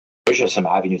there's just some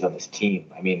avenues on this team.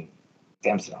 I mean,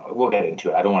 Samson, we'll get into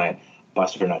it. I don't want to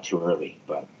bust her not too early,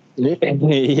 but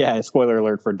yeah, spoiler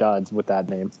alert for duds with that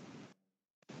name.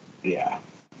 Yeah.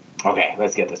 Okay,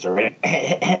 let's get this right.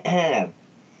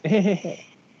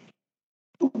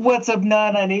 What's up,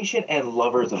 Nana Nation and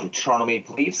lovers of the Toronto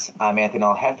Maple Leafs? I'm Anthony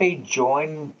Hefe,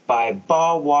 joined by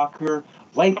Bah Walker,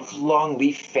 lifelong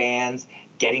Leaf fans,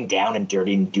 getting down and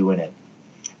dirty and doing it.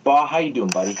 Bah, how you doing,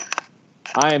 buddy?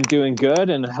 I am doing good,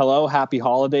 and hello, happy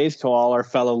holidays to all our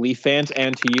fellow Leaf fans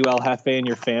and to you, El Hefe, and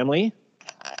your family.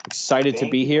 Excited to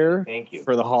be here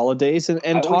for the holidays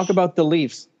and talk about the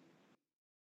Leafs.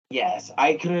 Yes,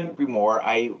 I couldn't agree more.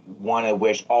 I want to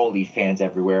wish all Leaf fans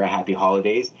everywhere a happy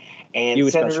holidays. And you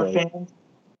Senator especially. Fans,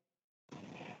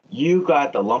 you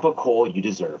got the lump of coal you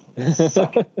deserve.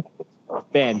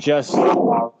 Man, just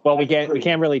well, we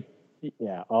can't really.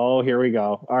 Yeah. Oh, here we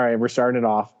go. All right, we're starting it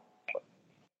off.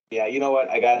 Yeah, you know what?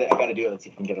 I got to do it. Let's see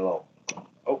if we can get a little.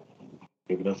 Oh,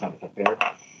 maybe no sound effect there.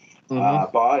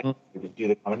 Bah, do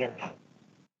the comment here.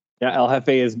 Yeah, El Jefe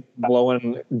is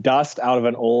blowing dust out of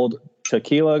an old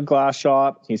tequila glass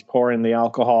shot. He's pouring the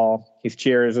alcohol. He's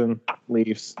cheersing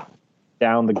Leafs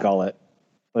down the gullet.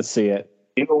 Let's see it.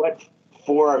 You know what?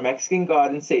 For our Mexican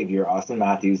God and Savior, Austin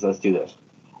Matthews, let's do this.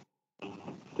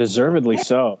 Deservedly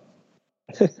so.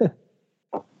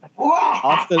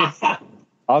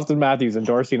 Austin Matthews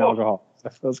endorsing alcohol.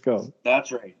 Let's go.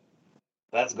 That's right.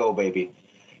 Let's go, baby.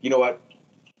 You know what?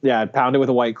 Yeah, pound it with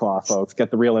a White Claw, folks. Get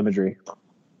the real imagery.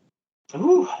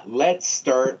 Ooh, let's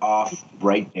start off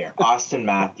right there. Austin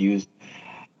Matthews.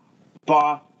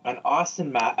 Bah, a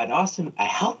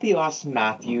healthy Austin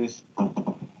Matthews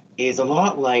is a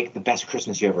lot like the best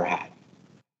Christmas you ever had.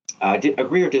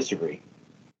 Agree or disagree?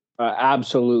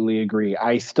 Absolutely agree.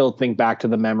 I still think back to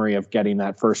the memory of getting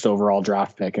that first overall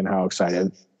draft pick and how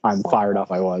excited I'm fired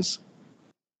up I was.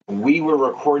 We were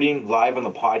recording live on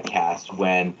the podcast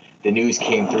when the news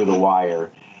came through the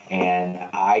wire, and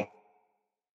I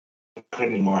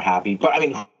couldn't be more happy. But I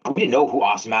mean, we didn't know who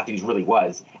Austin Matthews really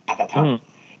was at that time.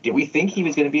 Did we think he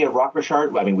was going to be a Rock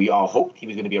Richard? I mean, we all hoped he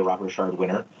was going to be a Rock Richard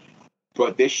winner.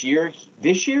 But this year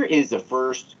is the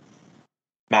first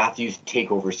Matthews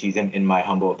takeover season, in my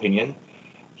humble opinion.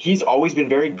 He's always been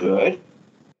very good,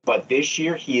 but this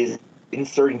year he is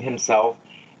inserting himself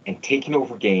and taking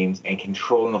over games and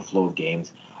controlling the flow of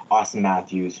games. Austin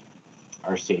Matthews,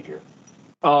 our savior.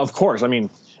 Of course. I mean,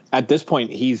 at this point,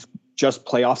 he's just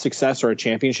playoff success or a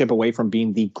championship away from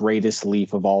being the greatest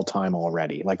Leaf of all time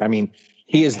already. Like, I mean,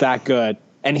 he is that good,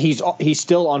 and he's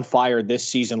still on fire this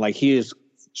season. Like, he is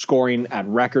scoring at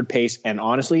record pace, and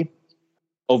honestly,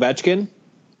 Ovechkin,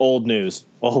 old news,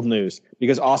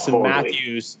 because Austin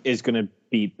Matthews is going to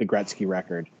beat the Gretzky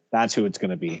record. That's who it's going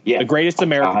to be. Yeah. The greatest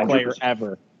American 100%. Player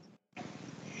ever.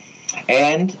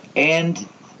 And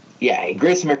yeah,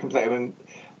 greatest American player. I mean,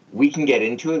 we can get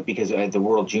into it because the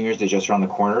World Juniors is just around the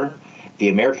corner. The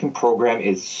American program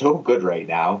is so good right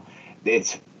now.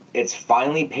 It's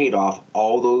finally paid off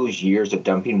all those years of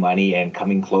dumping money and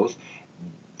coming close.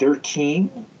 Their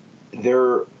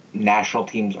national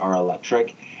teams are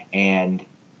electric, and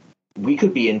we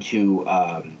could be into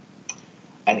an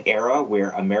era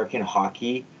where American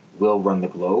hockey will run the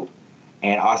globe,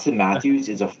 and Austin Matthews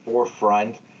is a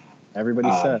forefront.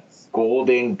 Everybody says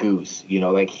golden goose. You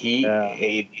know, like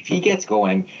if he gets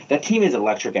going, that team is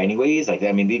electric anyways. Like,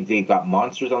 I mean, they've got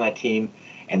monsters on that team,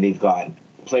 and they've got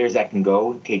players that can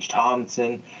go. Tage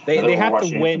Thompson. They have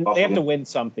to win. They have to win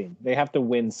something. They have to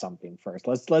win something first.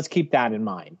 Let's keep that in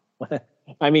mind.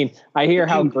 I mean, I hear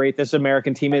how great this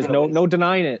American team is. No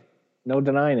denying it. No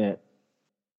denying it.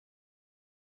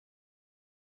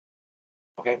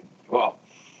 Okay. Well,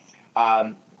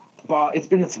 it's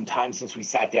been some time since we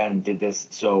sat down and did this,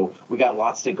 so we got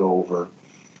lots to go over.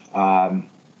 I'm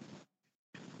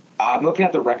looking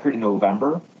at the record in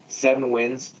November: 7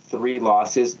 wins, 3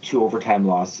 losses, 2 overtime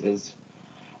losses.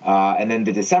 And then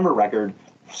the December record,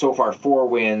 so far 4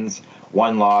 wins,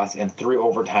 1 loss, and 3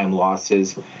 overtime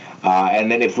losses.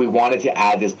 And then if we wanted to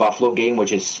add this Buffalo game,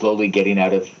 which is slowly getting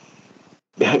out of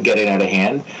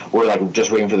hand, we're like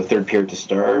just waiting for the third period to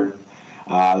start.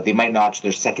 They might notch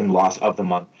their second loss of the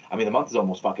month. I mean, the month is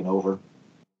almost fucking over.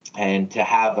 And to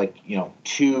have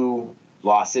 2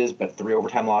 losses, but 3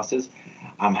 overtime losses,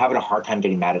 I'm having a hard time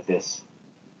getting mad at this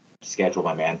schedule,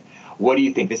 my man. What do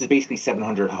you think? This is basically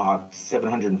 700 Hawks,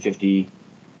 750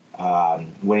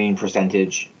 winning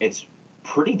percentage. It's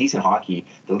pretty decent hockey.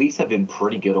 The Leafs have been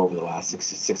pretty good over the last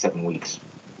 6-7 weeks.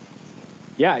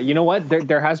 Yeah, you know what?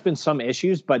 There has been some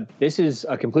issues, but this is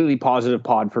a completely positive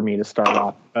pod for me to start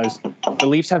off because the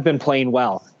Leafs have been playing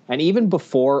well. And even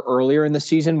before earlier in the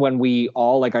season when we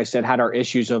all, like I said, had our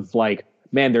issues of like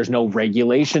man, there's no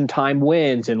regulation time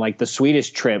wins. And like the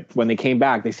Swedish trip, when they came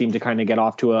back, they seemed to kind of get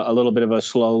off to a little bit of a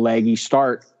slow, laggy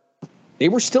start. They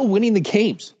were still winning the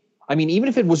games. I mean, even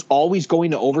if it was always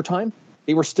going to overtime,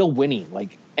 they were still winning.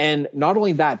 Like, and not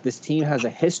only that, this team has a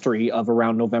history of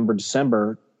around November,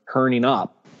 December turning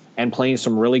up and playing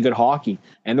some really good hockey.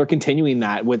 And they're continuing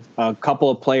that with a couple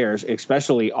of players,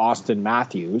 especially Auston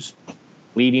Matthews,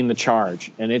 leading the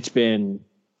charge. And it's been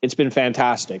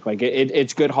fantastic. Like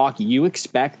it's good hockey. You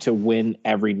expect to win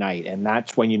every night, and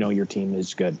that's when you know your team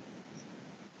is good.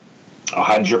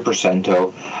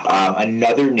 100%.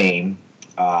 Another name.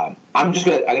 I'm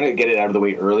gonna get it out of the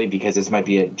way early because this might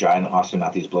be a giant Auston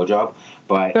Matthews blowjob,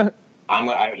 but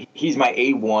he's my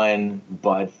A1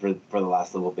 bud for the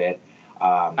last little bit.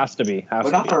 Has to be.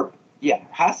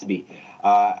 Has to be.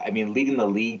 I mean, leading the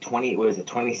league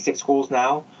 26 goals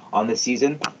now on this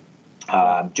season.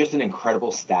 Just an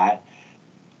incredible stat.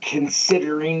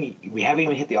 Considering we haven't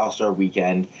even hit the All-Star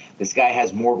weekend, this guy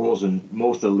has more goals than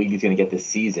most of the league is going to get this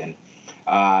season.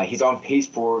 He's on pace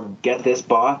for, get this,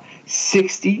 Bah,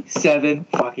 67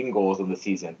 fucking goals on the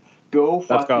season. Go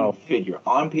figure.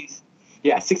 On pace.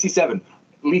 Yeah, 67.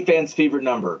 Leaf fans' favorite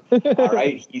number. All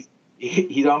right?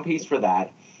 He's on pace for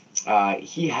that.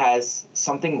 He has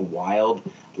something wild.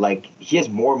 Like, he has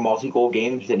more multi-goal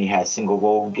games than he has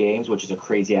single-goal games, which is a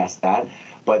crazy-ass stat.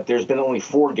 But there's been only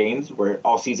 4 games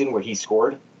all season where he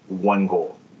scored 1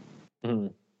 goal. Mm-hmm.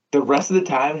 The rest of the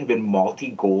time have been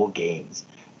multi-goal games.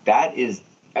 That is,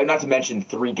 not to mention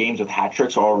 3 games with hat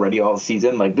tricks already all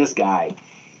season. Like, this guy,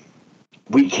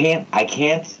 I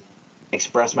can't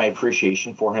express my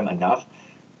appreciation for him enough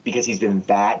because he's been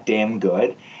that damn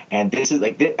good. And this is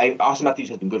Auston Matthews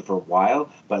has been good for a while,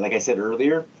 but like I said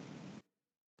earlier,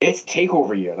 it's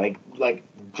takeover year. Like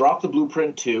drop the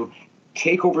blueprint 2,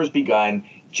 takeover's begun.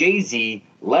 Jay-Z,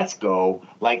 let's go.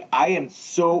 Like, I am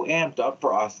so amped up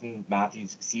for Auston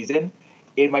Matthews' season.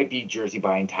 It might be jersey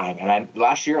buying time. And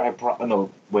what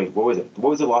was it? What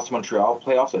was the loss to Montreal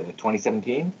playoffs in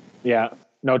 2017? Yeah.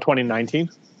 No, 2019.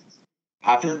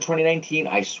 After 2019,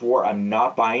 I swore I'm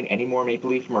not buying any more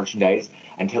Maple Leaf merchandise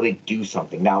until they do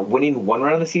something. Now, winning one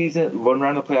round of the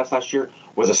playoffs last year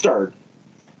was a start.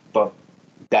 But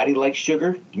Daddy likes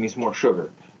sugar. Give me some more sugar.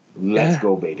 Let's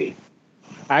go, baby.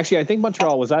 Actually, I think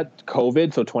Montreal was that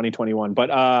COVID, so 2021.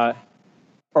 But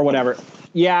or whatever.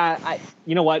 Yeah,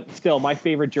 you know what? Still, my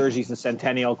favorite jersey is the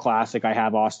Centennial Classic. I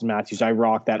have Auston Matthews. I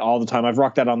rock that all the time. I've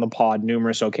rocked that on the pod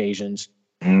numerous occasions.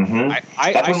 Mm-hmm.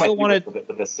 I still wanted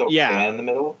with the silk fan in the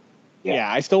middle.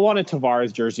 Yeah, I still wanted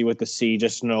Tavares jersey with the C,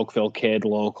 just an Oakville kid,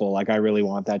 local. Like, I really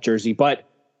want that jersey. But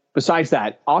besides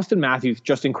that, Auston Matthews,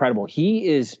 just incredible. He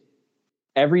is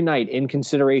every night in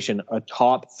consideration a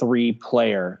top 3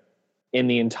 player in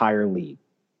the entire league.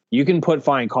 You can put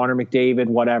Connor McDavid,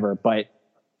 whatever, but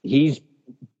he's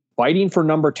fighting for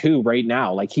number 2 right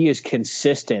now. Like, he is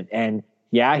consistent, and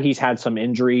yeah, he's had some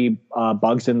injury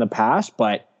bugs in the past,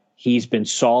 but he's been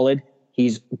solid.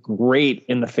 He's great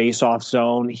in the face-off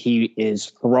zone. He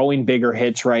is throwing bigger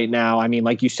hits right now. I mean,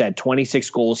 like you said, 26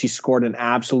 goals. He scored an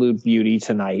absolute beauty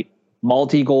tonight.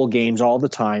 Multi-goal games all the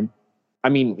time. I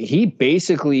mean, he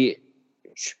basically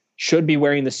should be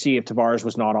wearing the C if Tavares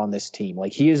was not on this team.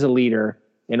 Like, he is a leader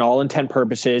in all intent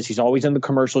purposes. He's always in the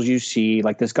commercials you see.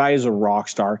 Like, this guy is a rock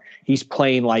star. He's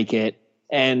playing like it.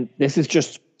 And this is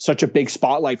just such a big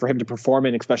spotlight for him to perform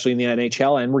in, especially in the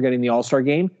NHL. And we're getting the All-Star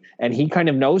game. And he kind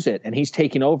of knows it. And he's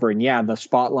taking over. And yeah, the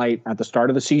spotlight at the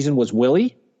start of the season was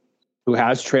Willie, who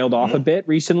has trailed off a bit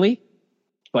recently.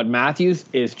 But Matthews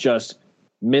is just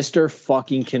Mr.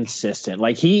 fucking consistent.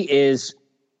 Like, he is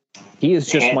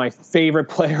just my favorite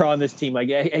player on this team. Like,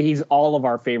 he's all of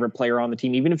our favorite player on the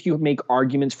team. Even if you make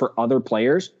arguments for other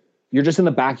players, you're just in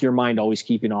the back of your mind always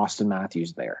keeping Auston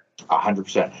Matthews there.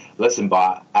 100%. Listen,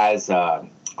 Bah, as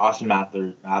Auston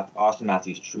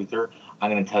Matthews truther, I'm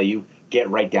going to tell you, get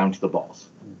right down to the balls.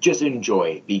 Just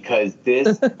enjoy, because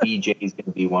this DJ is going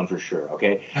to be one for sure.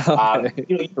 Okay.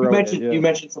 You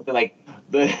mentioned something like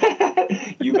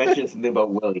you mentioned something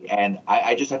about Willie, and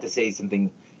I just have to say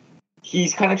something.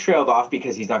 He's kind of trailed off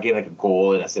because he's not getting like a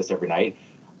goal and assist every night.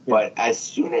 But as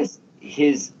soon as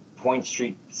his point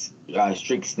streak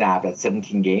snapped at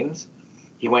 17 games,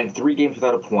 he went 3 games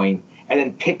without a point, and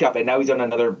then picked up, and now he's on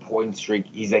another point streak.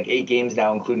 He's like 8 games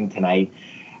now, including tonight.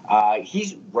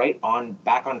 He's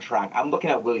back on track. I'm looking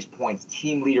at Willie's points,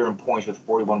 team leader in points with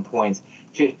 41 points,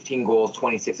 15 goals,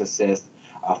 26 assists,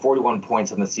 41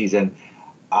 points on the season.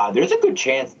 There's a good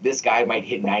chance this guy might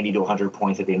hit 90 to 100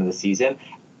 points at the end of the season.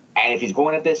 And if he's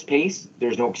going at this pace,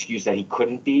 there's no excuse that he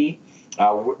couldn't be.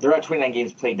 They're at 29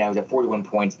 games played now. He's at 41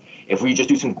 points. If we just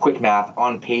do some quick math,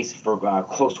 on pace for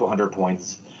close to 100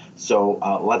 points So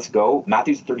let's go.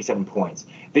 Matthews 37 points.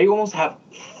 They almost have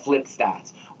flipped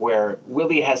stats where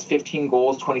Willie has 15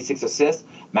 goals, 26 assists.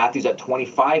 Matthews at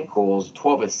 25 goals,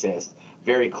 12 assists.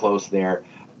 Very close there.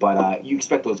 But you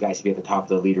expect those guys to be at the top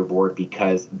of the leaderboard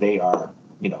because they are,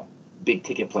 big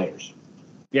ticket players.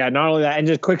 Yeah, not only that, and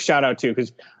just quick shout out too,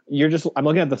 because I'm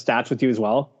looking at the stats with you as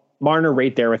well. Marner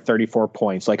right there with 34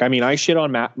 points. Like, I mean, I shit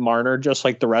on Marner just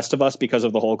like the rest of us because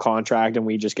of the whole contract, and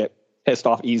we just get pissed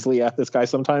off easily at this guy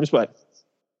sometimes. But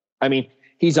I mean,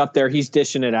 he's up there, he's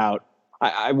dishing it out.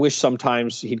 I wish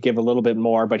sometimes he'd give a little bit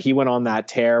more, but he went on that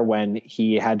tear when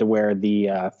he had to wear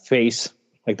the face,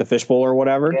 like the fishbowl or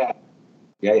whatever.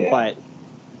 Yeah.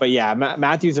 But yeah,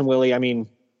 Matthews and Willie, I mean,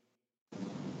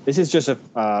 this is just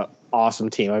a awesome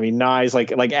team. I mean, Nye's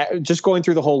like just going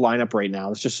through the whole lineup right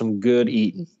now. It's just some good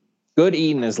eating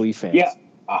as Leaf fans. Yeah,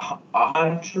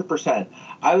 100%.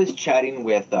 I was chatting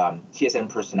with TSN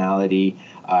personality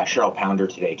Cheryl Pounder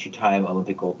today, 2-time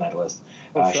Olympic gold medalist.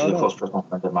 She's a close personal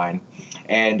friend of mine,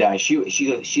 and she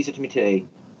said to me today,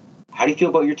 "How do you feel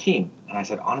about your team?" And I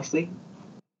said, honestly,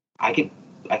 I could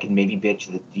maybe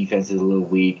bitch that the defense is a little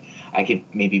weak. I could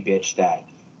maybe bitch that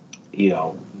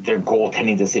their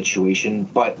goaltending is a situation,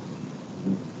 but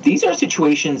these are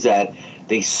situations that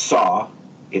they saw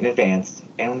in advance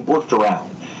and worked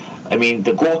around. I mean,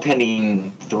 the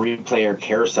goaltending 3-player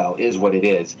carousel is what it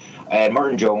is, and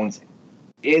Martin Jones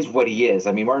is what he is.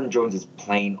 I mean, Martin Jones is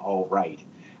playing all right,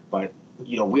 but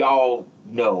we all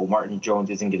know Martin Jones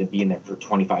isn't going to be in there for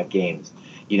 25 games.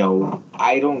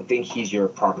 I don't think he's your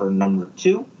proper number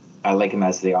 2. I like him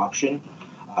as the option.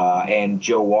 And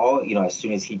Joe Wall, as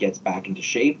soon as he gets back into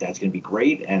shape, that's going to be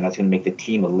great, and that's going to make the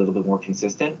team a little bit more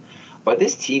consistent. But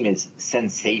this team is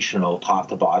sensational top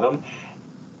to bottom,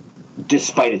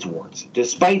 despite its warts.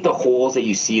 Despite the holes that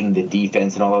you see in the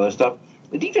defense and all other stuff,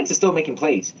 the defense is still making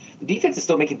plays. The defense is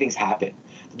still making things happen.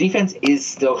 The defense is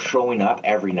still showing up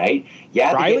every night.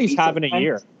 Yeah, Riley's having a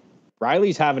year. I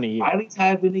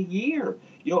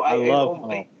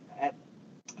love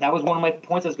that was one of my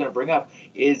points I was going to bring up,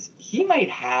 is he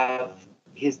might have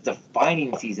his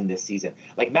defining season this season.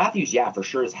 Like Matthews, yeah, for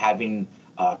sure is having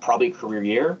probably a career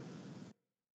year.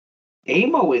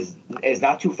 Mo is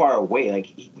not too far away.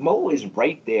 Like Mo is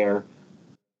right there.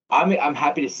 I'm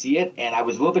happy to see it, and I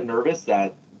was a little bit nervous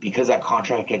that because that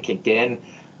contract had kicked in,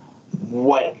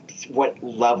 what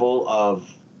level of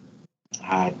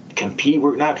compete?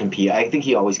 We're not compete. I think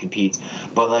he always competes,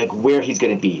 but like where he's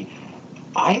going to be.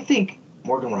 I think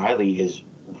Morgan Riley is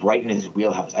right in his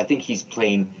wheelhouse. I think he's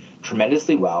playing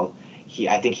tremendously well.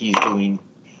 I think he's doing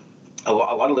a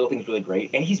lot of little things really great,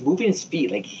 and he's moving his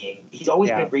feet. Like he's always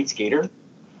been a great skater,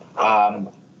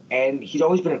 and he's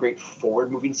always been a great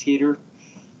forward-moving skater.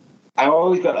 I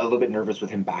always got a little bit nervous with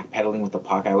him backpedaling with the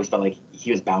puck. I always felt like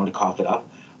he was bound to cough it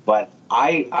up. But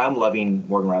I'm loving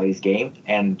Morgan Riley's game,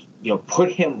 and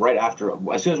put him right after.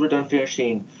 As soon as we're done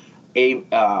finishing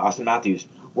Austin Matthews,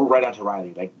 we're right onto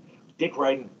Riley. Like Dick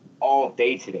riding all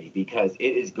day today because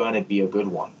it is going to be a good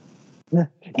one.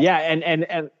 Yeah,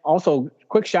 and also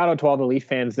quick shout out to all the Leaf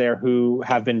fans there who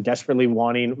have been desperately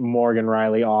wanting Morgan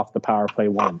Riley off the power play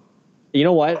 1. You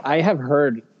know what? I have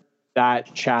heard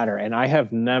that chatter, and I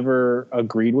have never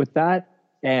agreed with that.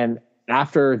 And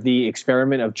after the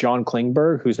experiment of John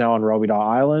Klingberg, who's now on Robidaw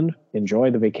Island,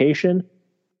 enjoy the vacation.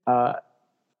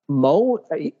 Mo,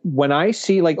 when I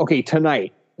see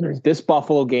tonight, this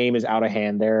Buffalo game is out of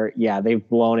hand there. Yeah, they've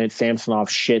blown it. Samsonov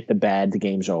shit the bed. The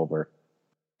game's over.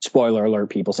 Spoiler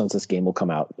alert, people, since this game will come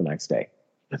out the next day.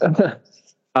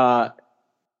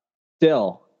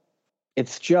 Still,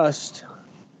 it's just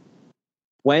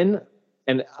when,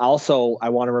 and also I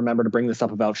want to remember to bring this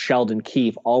up about Sheldon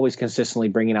Keefe, always consistently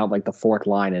bringing out like the 4th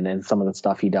line and some of the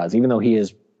stuff he does, even though he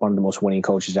is one of the most winning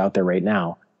coaches out there right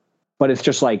now. But it's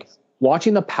just like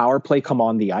watching the power play come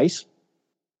on the ice.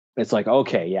 It's like,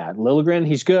 okay, yeah, Liljegren,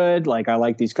 he's good. Like, I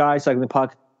like these guys cycling the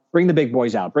puck. Bring the big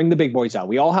boys out.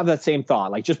 We all have that same thought.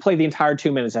 Like, just play the entire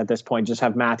 2 minutes at this point. Just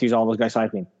have Matthews, all those guys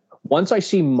cycling. Once I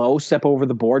see Mo step over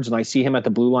the boards and I see him at the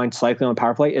blue line cycling on the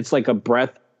power play, it's like a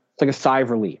breath. It's like a sigh of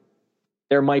relief.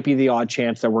 There might be the odd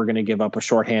chance that we're going to give up a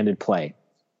shorthanded play.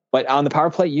 But on the power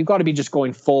play, you've got to be just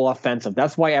going full offensive.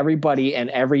 That's why everybody and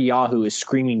every Yahoo is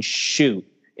screaming shoot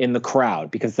in the crowd,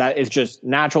 because that is just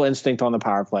natural instinct on the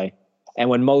power play. And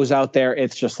when Mo's out there,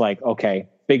 it's just like, okay,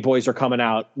 big boys are coming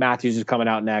out. Matthews is coming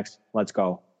out next. Let's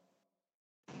go.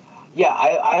 Yeah,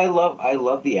 I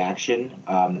love the action.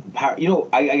 I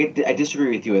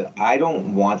disagree with you. I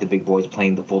don't want the big boys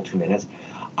playing the full 2 minutes.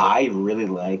 I really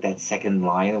like that second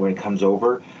line when it comes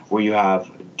over, where you have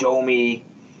Domi,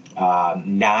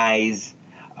 Nyes,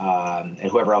 and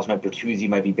whoever else Bertuzzi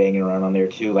might be banging around on there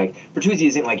too. Like Bertuzzi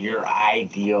isn't like your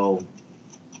ideal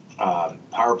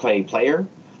power play player,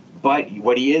 but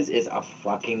what he is a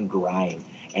fucking grind,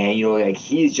 and like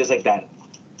he's just like that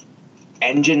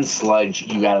engine sludge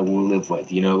you gotta live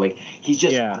with. Like he's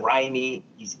just grimy.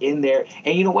 He's in there,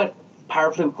 and you know what?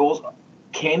 Power play goals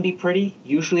can be pretty,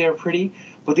 usually are pretty,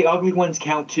 but the ugly ones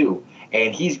count too.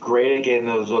 And he's great at getting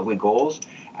those ugly goals.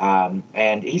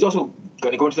 And he's also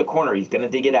going to go into the corner. He's going to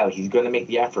dig it out. He's going to make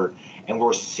the effort. And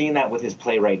we're seeing that with his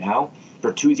play right now.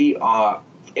 Bertuzzi,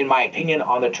 in my opinion,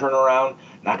 on the turnaround,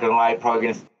 not going to lie, probably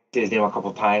going to say his name a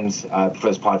couple times before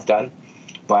this pod's done.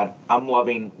 But I'm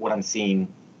loving what I'm seeing.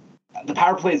 The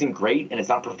power play isn't great, and it's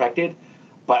not perfected,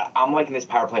 but I'm liking this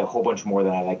power play a whole bunch more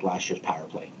than I liked last year's power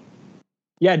play.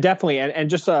 Yeah, definitely. And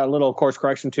just a little course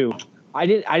correction, too. I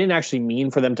didn't actually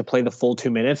mean for them to play the full 2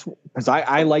 minutes because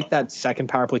I like that second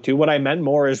power play too. What I meant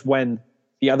more is when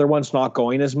the other one's not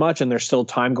going as much and there's still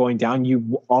time going down,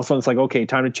 you also, it's like, okay,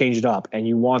 time to change it up. And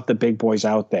you want the big boys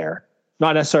out there,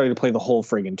 not necessarily to play the whole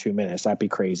friggin' 2 minutes. That'd be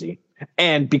crazy.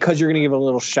 And because you're going to give a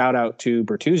little shout out to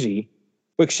Bertuzzi,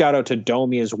 quick shout out to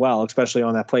Domi as well, especially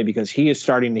on that play, because he is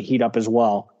starting to heat up as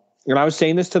well. And I was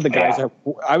saying this to the guys.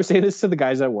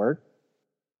 At work.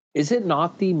 Is it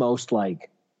not the most like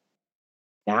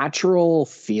natural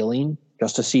feeling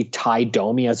just to see Ty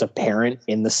Domi as a parent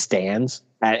in the stands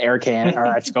at or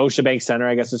at Scotiabank Center,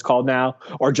 I guess it's called now,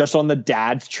 or just on the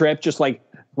dad's trip, just like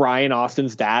Brian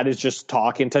Austin's dad is just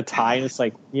talking to Ty, and it's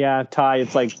like, yeah, Ty,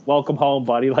 it's like, welcome home,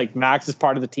 buddy. Like Max is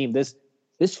part of the team. This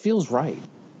feels right.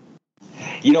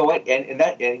 You know what?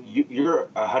 And you're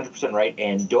 100% right.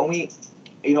 And Domi,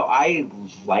 I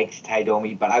liked Ty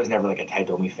Domi, but I was never like a Ty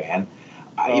Domi fan.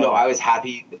 I was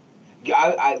happy.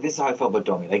 This is how I felt about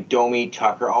Domi. Like Domi,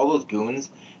 Tucker, all those goons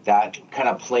that kind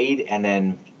of played and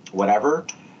then whatever.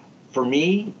 For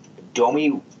me,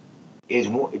 Domi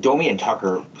and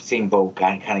Tucker, same boat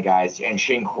kind of guys, and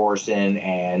Shane Corson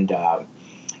and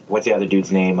what's the other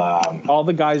dude's name? All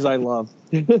the guys I love.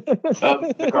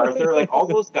 MacArthur, like all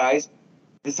those guys.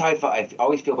 This is how I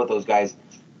always feel about those guys.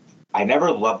 I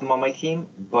never loved them on my team,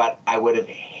 but I would have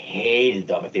hated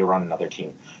them if they were on another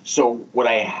team. So would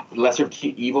I, lesser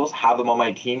evils, have them on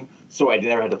my team so I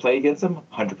never had to play against them?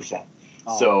 100%.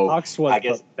 So Hux was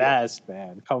the best,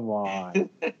 man. Come on.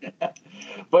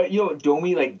 But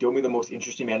Domi, the most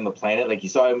interesting man on the planet. Like you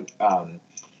saw him,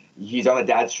 he's on a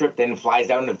dad's trip, then flies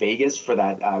down to Vegas for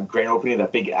that grand opening of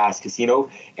that big ass casino,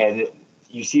 and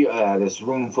you see this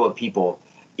room full of people.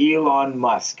 Elon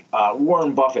Musk,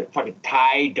 Warren Buffett, fucking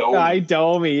Ty Domi. Ty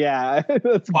Domi, yeah.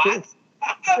 What?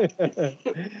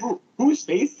 Whose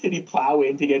face did he plow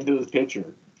in to get into this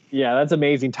picture? Yeah, that's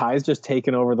amazing. Ty's just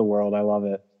taken over the world. I love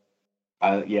it.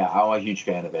 Yeah, I'm a huge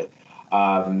fan of it.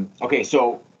 Okay,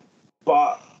 so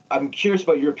I'm curious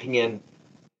about your opinion.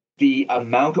 The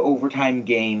amount of overtime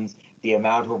games, the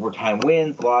amount of overtime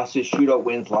wins, losses, shootout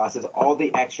wins, losses, all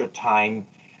the extra time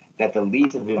that the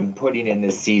Leafs have been putting in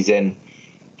this season.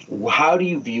 How do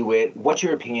you view it? What's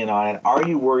your opinion on it? Are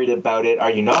you worried about it?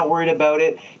 Are you not worried about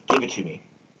it? Give it to me.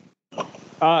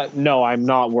 No, I'm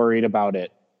not worried about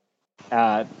it.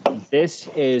 This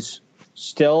is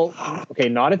still okay.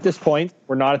 Not at this point.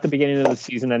 We're not at the beginning of the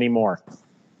season anymore.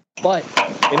 But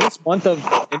in this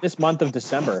month of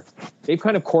December, they've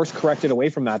kind of course corrected away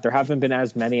from that. There haven't been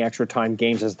as many extra time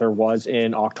games as there was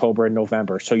in October and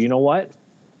November. So you know what?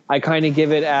 I kind of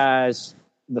give it as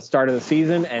the start of the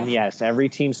season, and yes, every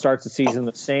team starts the season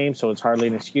the same, so it's hardly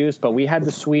an excuse. But we had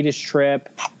the Swedish trip,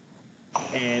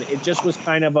 and it just was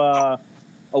kind of a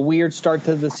weird start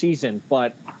to the season.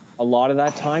 But a lot of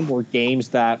that time were games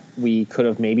that we could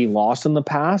have maybe lost in the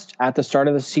past at the start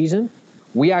of the season.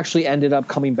 We actually ended up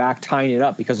coming back, tying it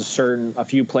up because a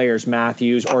few players,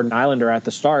 Matthews or Nylander at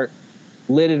the start,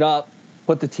 lit it up,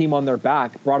 put the team on their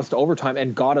back, brought us to overtime,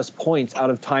 and got us points out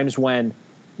of times when,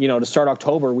 to start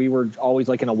October, we were always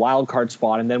like in a wild card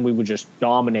spot, and then we would just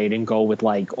dominate and go with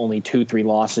like only 2-3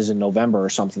 losses in November or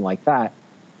something like that.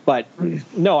 But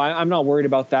no, I'm not worried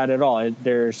about that at all.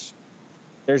 There's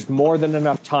more than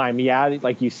enough time. Yeah,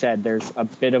 like you said, there's a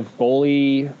bit of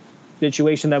goalie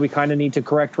situation that we kind of need to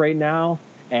correct right now,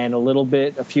 and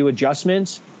a few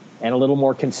adjustments, and a little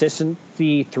more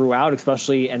consistency throughout,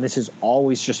 especially, and this has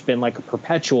always just been like a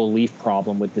perpetual Leaf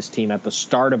problem with this team at the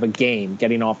start of a game,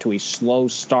 getting off to a slow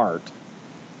start.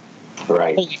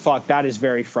 Right. Holy fuck, that is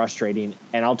very frustrating.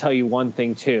 And I'll tell you one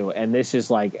thing too, and this is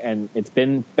and it's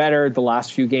been better the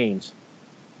last few games,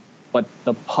 but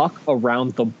the puck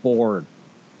around the board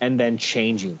and then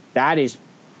changing, that is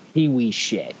pee-wee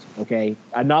shit, okay?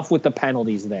 Enough with the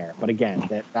penalties there. But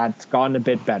again, that's gotten a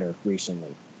bit better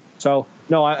recently. So,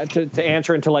 no, to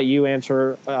answer and to let you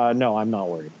answer, no, I'm not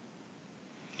worried.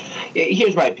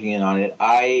 Here's my opinion on it.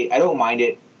 I don't mind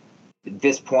it at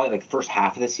this point, like first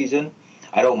half of the season.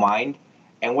 I don't mind.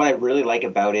 And what I really like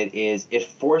about it is it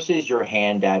forces your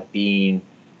hand at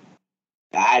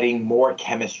adding more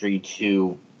chemistry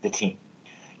to the team.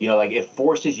 Like it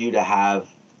forces you to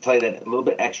play that a little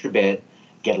bit extra bit,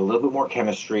 get a little bit more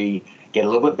chemistry, get a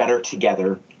little bit better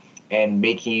together, and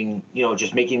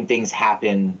just making things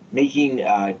happen, making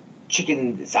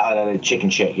chicken salad out of chicken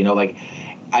shit. Like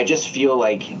I just feel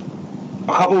like a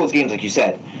couple of those games, like you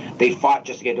said, they fought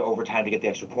just to get to overtime to get the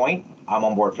extra point. I'm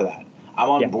on board for that. I'm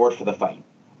on board for the fight.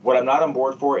 What I'm not on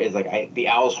board for is the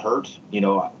Owls hurt,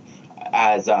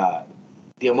 as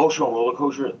the emotional roller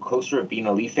coaster of being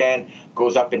a Leaf fan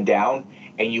goes up and down,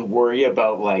 and you worry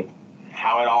about like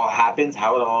how it all happens,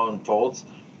 how it all unfolds.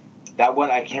 That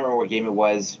one, I can't remember what game it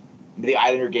was. The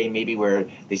Islander game, maybe, where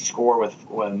they score with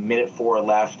 1:04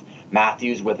 left.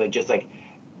 Matthews with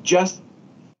just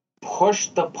push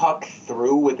the puck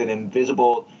through with an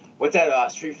invisible. What's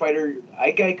that? Street Fighter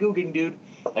Aikaiku dude?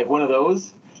 Like one of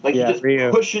those. Like he just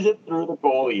pushes it through the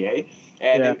goalie, eh?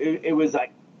 And it was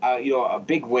like a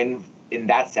big win in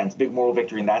that sense, big moral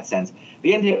victory in that sense.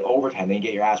 They ended it overtime, then you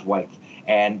get your ass wiped.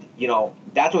 And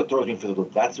that's what throws me for the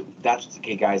loop. That's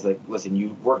okay, guys. Like, listen,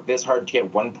 you work this hard to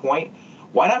get 1 point.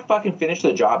 Why not fucking finish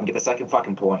the job and get the second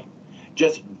fucking point?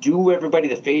 Just do everybody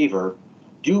the favor,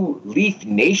 do Leaf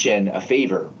Nation a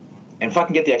favor, and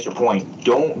fucking get the extra point.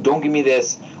 Don't give me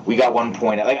this. We got 1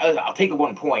 point. Like I'll take the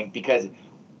 1 point because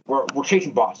we're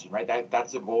chasing Boston, right?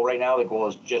 That's the goal right now. The goal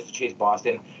is just to chase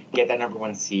Boston, get that number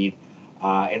 1 seed.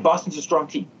 And Boston's a strong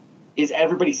team. Is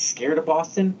everybody scared of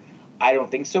Boston? I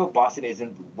don't think so. Boston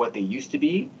isn't what they used to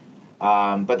be,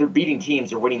 but they're beating teams,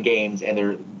 they're winning games, and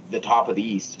they're the top of the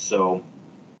East. So,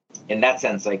 in that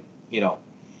sense, I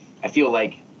feel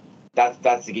like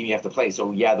that's the game you have to play.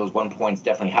 So yeah, those 1 points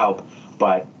definitely help,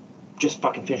 but just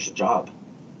fucking finish the job.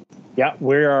 Yeah,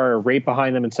 we are right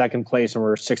behind them in second place, and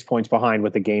we're 6 points behind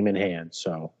with the game in hand.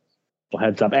 So, well,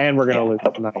 heads up, and we're going to lose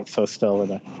tonight. So still, it's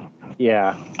not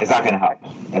going to help.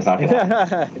 It's not going to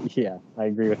help. Yeah, I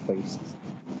agree with Leafs.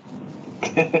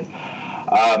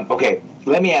 Okay,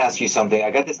 let me ask you something.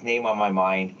 I got this name on my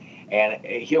mind, and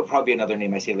he'll probably be another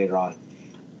name I say later on.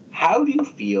 How do you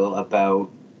feel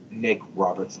about Nick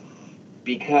Robertson?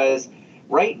 Because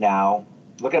right now,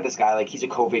 look at this guy. Like, he's a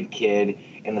COVID kid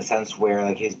in the sense where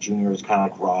like his junior is kind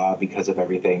of like raw because of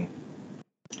everything.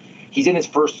 He's in his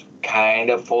first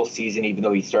kind of full season, even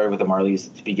though he started with the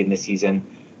Marlies to begin this season.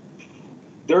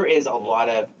 There is a lot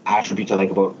of attributes I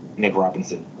like about Nick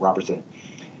Robertson.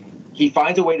 He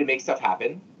finds a way to make stuff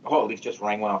happen. Oh, Leafs just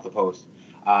rang one off the post.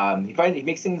 He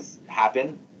makes things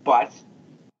happen, but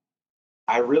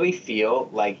I really feel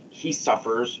like he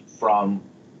suffers from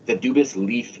the Dubas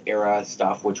Leaf era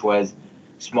stuff, which was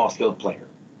small skilled player.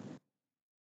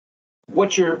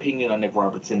 What's your opinion on Nick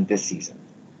Robertson this season?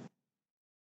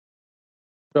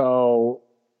 So,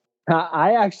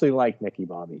 I actually like Nicky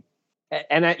Bobby,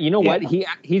 and you know what?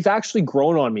 He's actually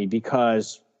grown on me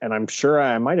because, and I'm sure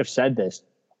I might have said this.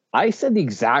 I said the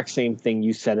exact same thing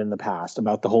you said in the past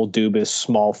about the whole Dubas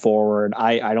small forward.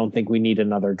 I don't think we need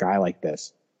another guy like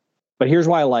this. But here's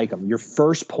why I like him. Your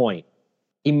first point,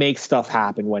 he makes stuff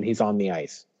happen when he's on the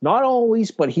ice. Not always,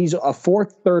 but he's a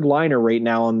fourth, third liner right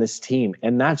now on this team,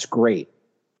 and that's great.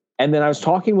 And then I was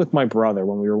talking with my brother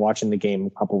when we were watching the game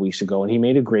a couple weeks ago, and he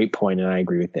made a great point, and I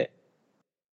agree with it.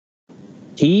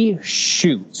 He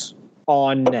shoots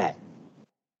on net.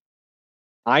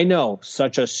 I know,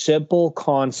 such a simple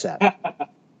concept.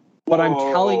 But I'm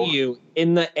telling you,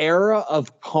 in the era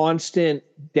of constant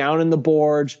down in the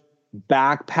boards,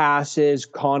 back passes,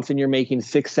 constant, you're making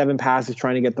 6-7 passes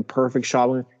trying to get the perfect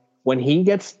shot. When he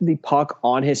gets the puck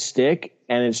on his stick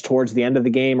and it's towards the end of the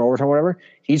game or overtime, whatever,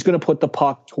 he's going to put the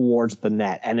puck towards the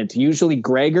net. And it's usually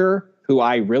Gregor, who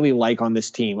I really like on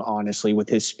this team, honestly, with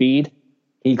his speed.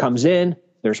 He comes in,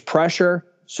 there's pressure.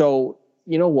 So,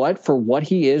 you know what? For what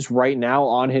he is right now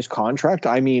on his contract,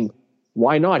 I mean,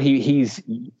 why not? He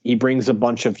brings a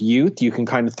bunch of youth. You can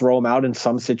kind of throw him out in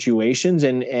some situations,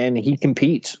 and he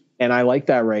competes. And I like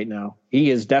that right now. He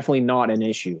is definitely not an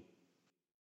issue.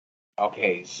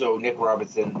 Okay, so Nick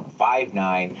Robertson, 5'9",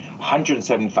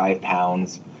 175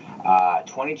 pounds,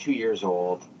 22 years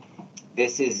old.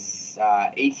 This is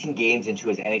 18 games into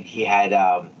his NHL. He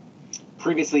had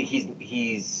previously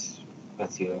he's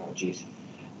let's see,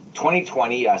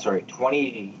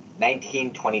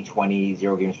 2019, 2020,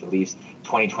 0 games for Leafs.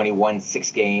 2021,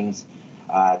 6 games.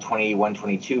 21,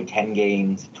 22, 10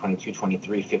 games. 22,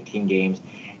 23, 15 games.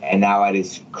 And now at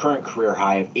his current career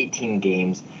high of 18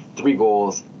 games, 3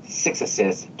 goals, 6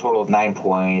 assists, total of 9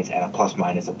 points, and a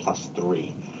plus-minus of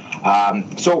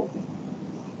 +3. So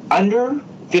under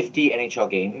 50 NHL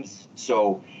games.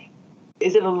 So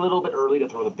is it a little bit early to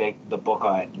throw the book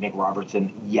on Nick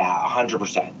Robertson? Yeah,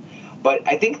 100%. But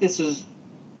I think this is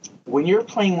when you're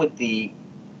playing with the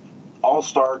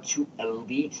all-star to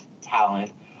elite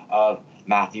talent of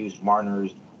Matthews,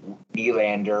 Marners,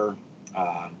 Nylander,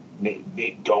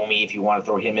 Domi, if you want to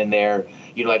throw him in there.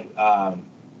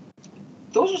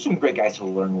 Those are some great guys to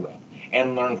learn with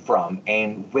and learn from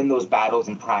and win those battles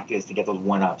in practice to get those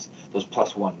one-ups, those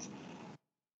 +1s.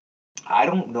 I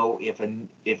don't know if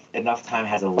enough time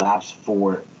has elapsed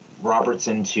for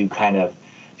Robertson to kind of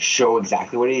show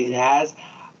exactly what he has.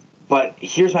 But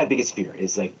here's my biggest fear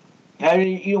is you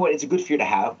know what? It's a good fear to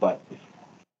have, but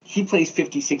he plays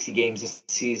 50, 60 games this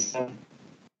season,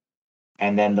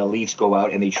 and then the Leafs go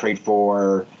out and they trade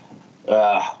for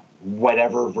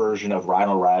whatever version of Ryan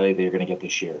O'Reilly they're going to get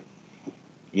this year.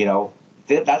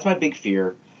 That's my big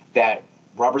fear, that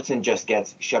Robertson just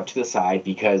gets shoved to the side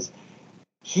because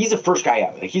he's the first guy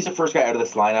out. He's the first guy out of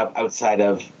this lineup outside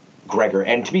of Gregor.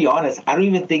 And to be honest, I don't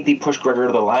even think they push Gregor out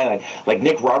of the lineup. Like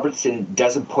Nick Robertson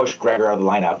doesn't push Gregor out of the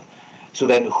lineup. So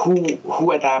then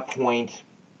who at that point,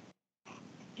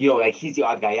 he's the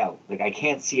odd guy out. I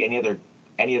can't see any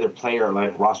other player,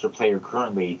 roster player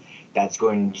currently, that's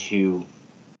going to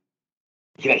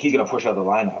he's going to push out of the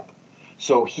lineup.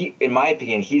 So in my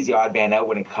opinion, he's the odd man out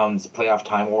when it comes playoff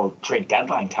time or trade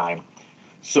deadline time.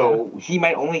 So he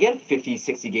might only get 50,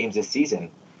 60 games this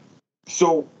season.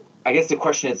 So I guess the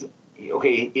question is,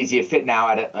 okay, is he a fit now?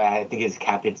 I think his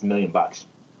cap hits $1 million.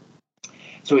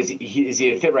 So is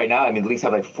he a fit right now? I mean, the Leafs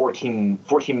have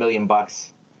 $14 million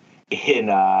in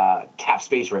cap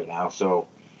space right now. So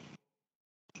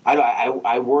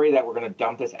I worry that we're going to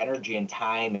dump this energy and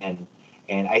time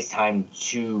and ice time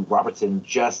to Robertson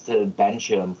just to bench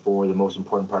him for the most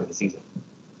important part of the season.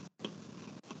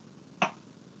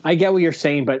 I get what you're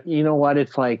saying, but you know what?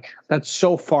 It's that's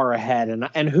so far ahead,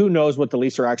 and who knows what the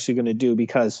Leafs are actually going to do,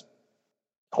 because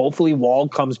hopefully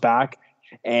Wald comes back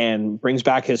and brings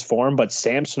back his form, but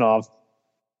Samsonov,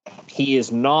 he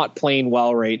is not playing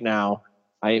well right now.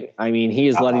 I mean, he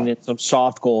is letting in some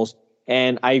soft goals,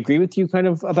 and I agree with you kind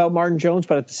of about Martin Jones,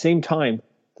 but at the same time,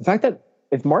 the fact that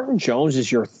if Martin Jones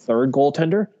is your third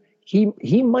goaltender,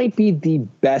 he might be the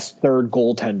best third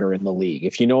goaltender in the league,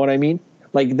 if you know what I mean.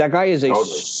 That guy is a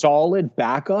solid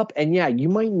backup, and yeah, you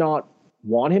might not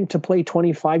want him to play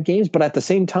 25 games, but at the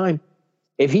same time,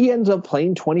 if he ends up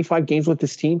playing 25 games with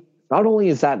this team, not only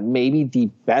is that maybe the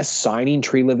best signing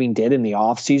Tree Living did in the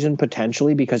offseason,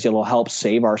 potentially, because it'll help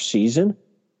save our season,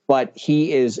 but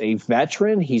he is a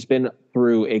veteran. He's been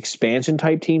through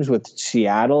expansion-type teams with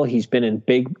Seattle. He's been in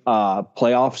big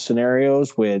playoff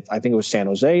scenarios with, I think it was San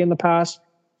Jose in the past.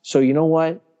 So you know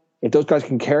what? If those guys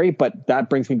can carry, but that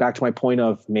brings me back to my point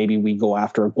of maybe we go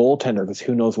after a goaltender, because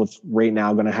who knows what's right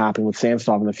now going to happen with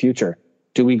Samsonov in the future.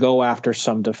 Do we go after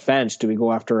some defense? Do we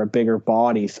go after a bigger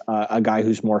body, a guy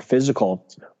who's more physical?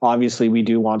 Obviously, we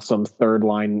do want some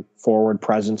third-line forward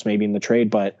presence maybe in the trade,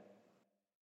 but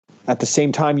at the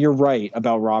same time, you're right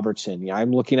about Robertson. Yeah,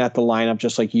 I'm looking at the lineup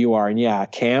just like you are, and yeah,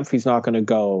 Kampf, he's not going to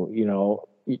go.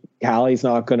 Callie's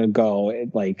not going to go.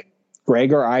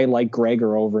 Gregor, I like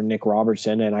Gregor over Nick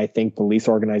Robertson, and I think the Leafs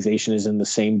organization is in the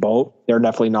same boat. They're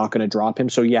definitely not going to drop him.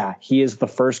 So, yeah, he is the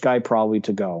first guy probably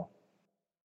to go.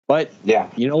 But, yeah,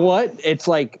 you know what? It's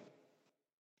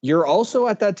you're also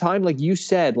at that time, like you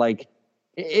said,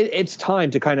 it's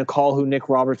time to kind of call who Nick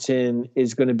Robertson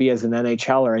is going to be as an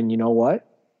NHLer. And you know what?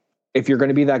 If you're going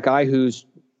to be that guy who's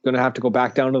going to have to go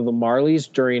back down to the Marlies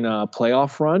during a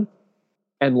playoff run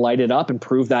and light it up and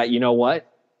prove that, you know what?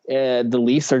 The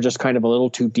Leafs are just kind of a little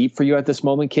too deep for you at this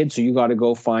moment, kid. So you got to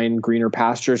go find greener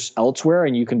pastures elsewhere,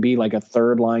 and you can be like a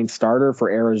third-line starter for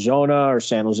Arizona or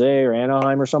San Jose or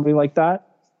Anaheim or somebody like that.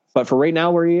 But for right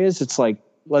now where he is, it's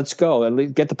let's go. At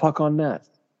least get the puck on net.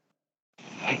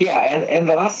 Yeah, and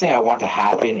the last thing I want to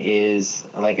happen is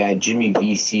a Jimmy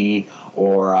VC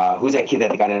or who's that kid that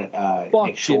they got to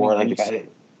Nick Shore, the guy that,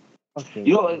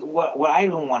 okay. What I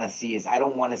don't want to see is I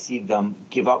don't want to see them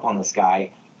give up on this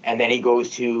guy. And then he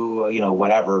goes to,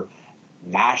 whatever,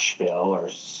 Nashville or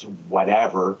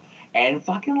whatever, and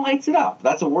fucking lights it up.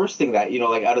 That's the worst thing that,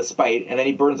 out of spite. And then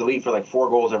he burns the lead for 4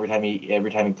 goals every time he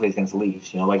plays against the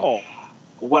Leafs.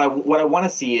 What I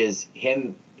want to see is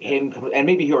him, and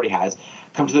maybe he already has,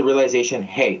 come to the realization,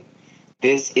 hey,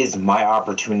 this is my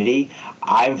opportunity.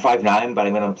 I'm 5'9", but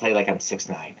I'm going to play like I'm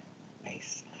 6'9".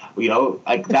 Nice.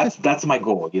 That's my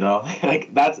goal,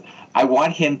 I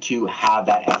want him to have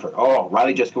that effort. Oh,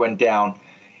 Riley just went down.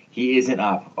 He isn't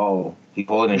up. Oh, he's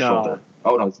pulling his shoulder.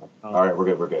 Oh no. All right, we're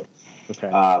good. We're good. Okay.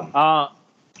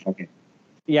 Okay.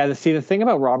 Yeah, the thing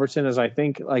about Robertson is I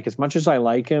think, like, as much as I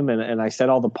like him and I said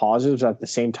all the positives at the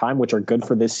same time, which are good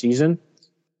for this season,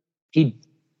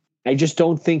 I just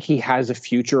don't think he has a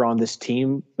future on this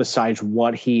team besides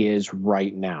what he is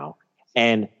right now.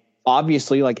 And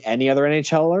obviously, like any other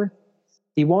NHLer,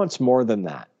 he wants more than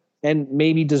that. And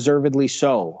maybe deservedly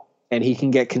so. And he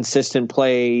can get consistent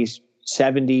plays,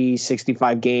 70,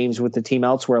 65 games with the team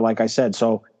elsewhere, like I said.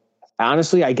 So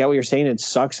honestly, I get what you're saying. It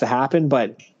sucks to happen,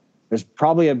 but there's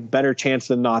probably a better chance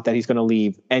than not that he's going to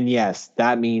leave. And yes,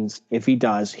 that means if he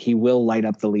does, he will light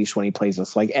up the Leafs when he plays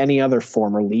us, like any other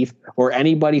former Leaf or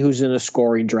anybody who's in a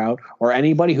scoring drought or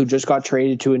anybody who just got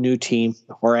traded to a new team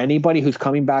or anybody who's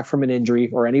coming back from an injury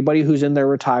or anybody who's in their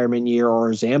retirement year or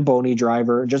a Zamboni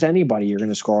driver, just anybody you're going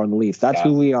to score on the Leafs. That's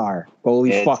who we are.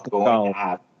 Goalies fucking go.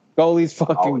 Goalies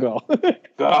fucking go.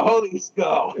 Goalies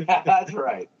go. That's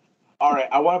right. All right.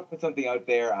 I want to put something out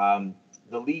there.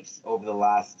 The Leafs over the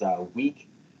last week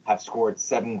have scored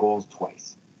 7 goals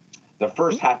twice. The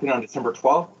first happened on December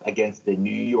 12th against the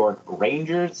New York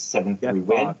Rangers, 7-3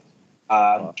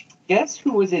 win. Guess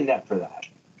who was in net for that?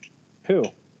 Who?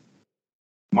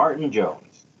 Martin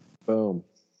Jones. Boom.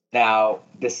 Now,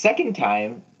 the second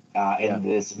time in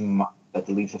this month that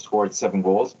the Leafs have scored 7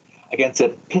 goals against the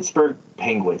Pittsburgh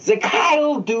Penguins. The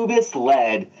Kyle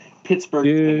Dubas-led Pittsburgh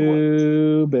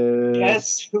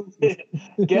Penguins.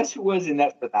 Guess who was in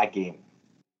net for that game?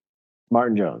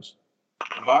 Martin Jones.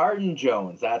 Martin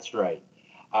Jones, that's right.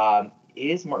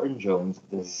 Is Martin Jones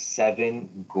the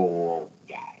 7-goal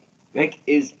guy? Like,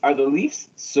 are the Leafs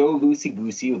so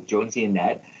loosey-goosey with Jonesy in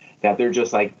net that they're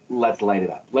just like, let's light it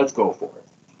up. Let's go for it.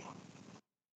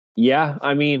 Yeah,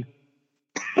 I mean...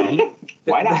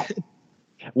 Why not?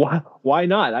 Why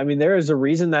not? I mean, there is a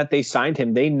reason that they signed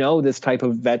him. They know this type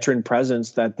of veteran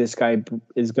presence that this guy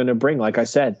is going to bring. Like I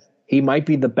said, he might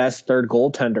be the best third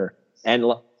goaltender. And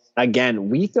again,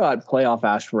 we got playoff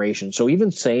aspirations. So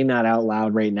even saying that out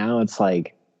loud right now, it's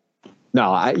like,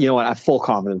 no, you know what? I have full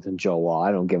confidence in Joe Wall.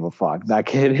 I don't give a fuck. That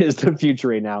kid is the future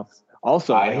right now.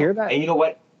 Also, I hear that. And you know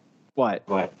what? What?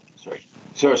 Go ahead. Sorry.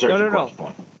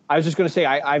 No. I was just going to say,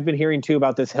 I've been hearing too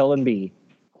about this Hefe and Bah.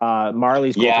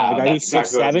 Marley's the guy who's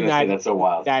 6'7". That's so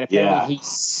wild. That apparently he's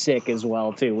sick as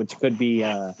well too, which could be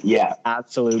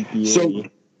absolute beauty.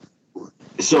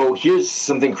 So here's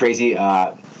something crazy.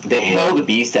 The Hill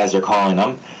Beast, as they're calling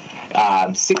him,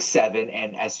 6'7",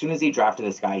 and as soon as they drafted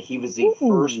this guy, he was the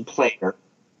first player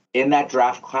in that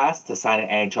draft class to sign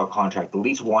an NHL contract. The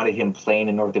Leafs wanted him playing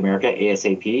in North America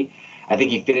ASAP. I think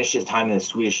he finished his time in the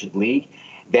Swedish league.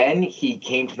 Then he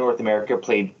came to North America,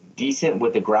 played decent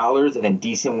with the Growlers and then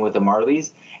decent with the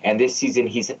Marlies. And this season,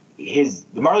 the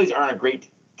Marlies aren't a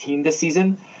great team this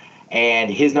season,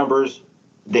 and his numbers,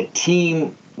 the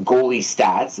team goalie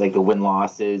stats, like the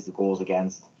win-losses, the goals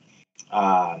against,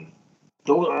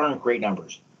 those aren't great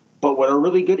numbers. But what are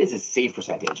really good is his save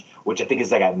percentage, which I think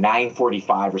is like a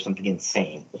 945 or something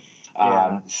insane.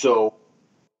 So,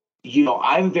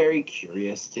 I'm very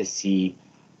curious to see,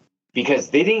 because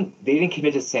they didn't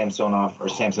commit to Samsonov.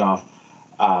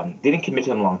 They didn't commit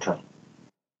to him long term.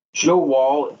 Joe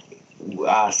Wall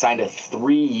signed a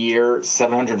 3-year,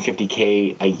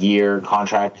 $750K a year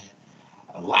contract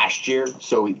last year.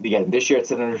 So again, this year it's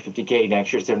 $750K,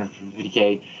 next year it's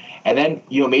 $750K, and then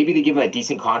maybe they give him a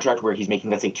decent contract where he's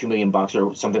making, let's say, $2 million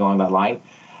or something along that line.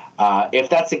 If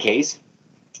that's the case,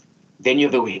 then you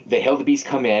have the Hill the Beast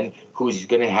come in, who's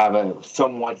going to have a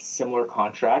somewhat similar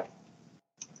contract.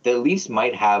 The Leafs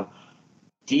might have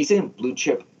decent blue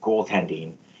chip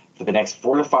goaltending for the next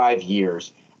 4 to 5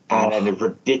 years at a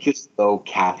ridiculous low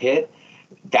cap hit.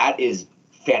 That is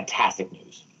fantastic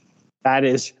news. That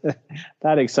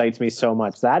excites me so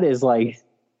much. That is like,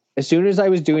 as soon as I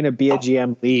was doing a Be a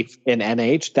GM Leaf in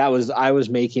NH, I was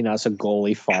making us a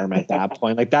goalie farm at that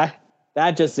point. Like that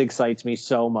just excites me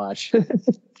so much.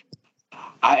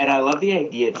 I love the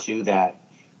idea too that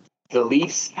the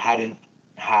Leafs hadn't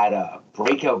had a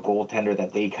breakout goaltender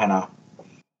that they kind of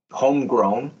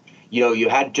homegrown. You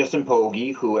had Justin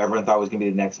Pogge, who everyone thought was going to be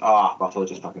the next. Buffalo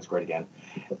just fucking scored again.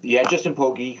 You had Justin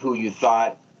Pogge, who you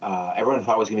thought everyone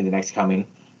thought was going to be the next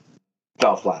coming.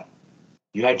 Fell flat.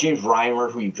 You had James Reimer,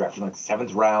 who you drafted in like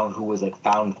 7th round, who was like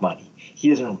found money. He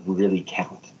doesn't really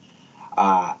count.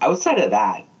 Outside of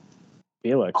that,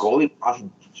 Felix goalie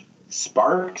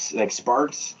Sparks.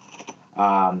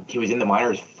 He was in the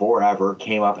minors forever,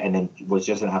 came up, and then was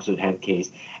just an absolute head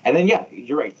case. And then,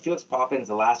 you're right. Felix Popin's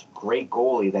the last great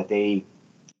goalie that they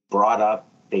brought up.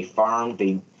 They farmed.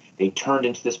 They turned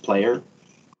into this player.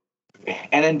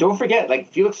 And then don't forget,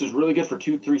 Felix was really good for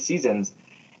 2-3 seasons,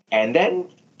 and then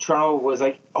Toronto was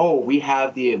like, oh, we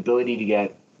have the ability to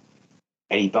get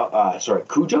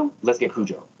Cujo. Let's get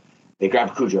Cujo. They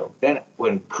grabbed Cujo. Then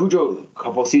when Cujo, a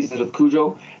couple of seasons with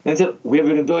Cujo, then said we have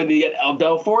an ability to get El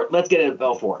Belfort. Let's get El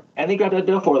Belfort, and they grabbed El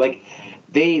Belfort. Like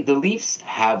the Leafs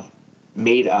have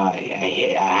made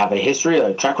have a history,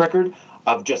 a track record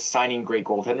of just signing great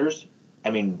goaltenders. I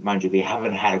mean, mind you, they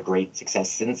haven't had a great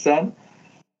success since then.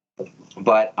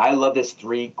 But I love this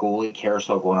 3 goalie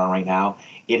carousel going on right now.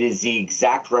 It is the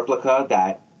exact replica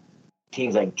that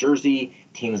teams like Jersey,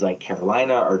 teams like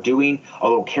Carolina are doing.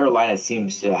 Although Carolina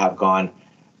seems to have gone,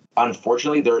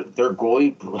 unfortunately, their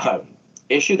goalie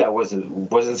issue that was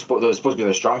supposed to be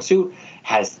their strong suit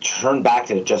has turned back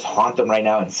to just haunt them right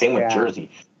now. And same with Jersey.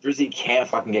 Jersey can't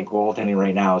fucking get goaltending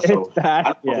right now. So I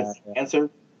don't know if it's the answer.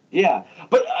 Yeah,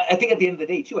 but I think at the end of the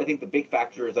day too, I think the big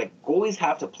factor is like goalies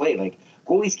have to play. Like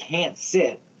goalies can't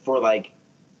sit for like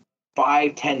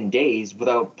 5-10 days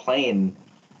without playing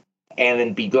and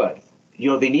then be good. You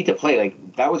know, they need to play.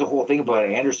 Like that was a whole thing about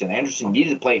Anderson. Anderson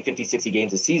needed to play 50-60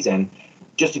 games a season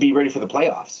just to be ready for the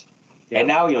playoffs. Yeah. And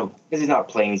now, you know, because he's not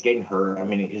playing, he's getting hurt. I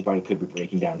mean, his body could be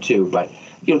breaking down too. But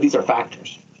you know, these are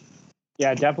factors.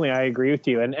 Yeah, definitely, I agree with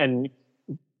you. And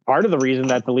part of the reason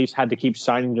that the Leafs had to keep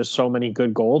signing just so many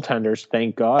good goaltenders,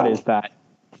 thank God, is that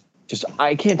just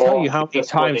I can't tell you how many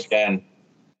times.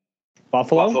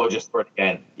 Buffalo just scored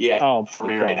again. Yeah. Oh, for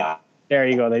me right now. There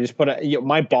you go. They just put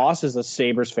my boss is a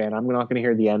Sabres fan. I'm not going to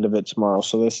hear the end of it tomorrow,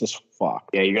 so this is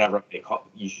fucked. Yeah, you're gonna have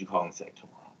you should call him sick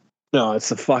tomorrow. No, it's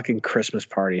the fucking Christmas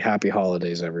party. Happy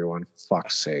holidays, everyone.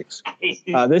 Fuck's sakes.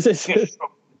 This is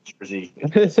jersey.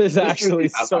 This is actually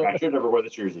so. I should never wear the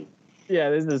jersey. Yeah,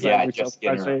 this is just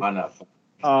getting on a.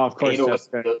 Oh, of course. You know,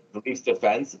 the Leafs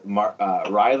defense,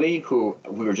 Riley, who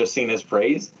we were just seeing his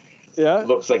praise. Yeah,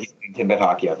 looks like he's playing Timber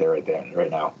hockey out there right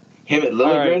now. Him at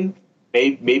Liljegren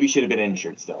maybe should have been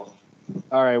injured still.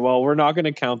 All right. Well, we're not going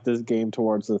to count this game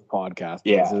towards this podcast.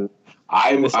 Yeah.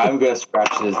 I'm going to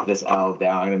scratch this L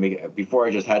down. I'm going to make it before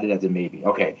I just had it as a maybe.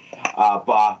 Okay.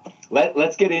 Bah,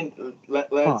 let's get in.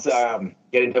 Let's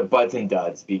get into buds and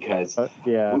duds because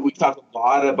we talked a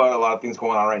lot about a lot of things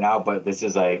going on right now. But this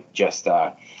is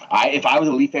if I was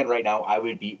a Leaf fan right now, I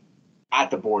would be at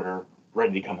the border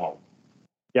ready to come home.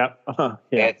 Yep.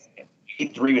 Yeah. It's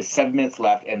 8-3 with 7 minutes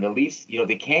left, and the Leafs, you know,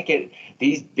 they can't get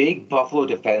these big Buffalo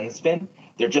defensemen.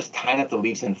 They're just tying up the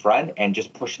Leafs in front and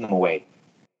just pushing them away.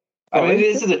 I mean,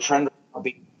 this is a trend.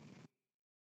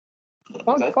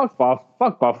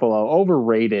 Fuck Buffalo.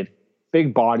 Overrated.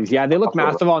 Big bodies. Yeah, they look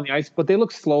massive on the ice, but they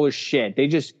look slow as shit. They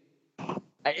just,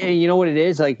 you know what it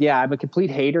is? Like, yeah, I'm a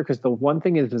complete hater because the one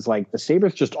thing is like the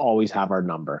Sabres just always have our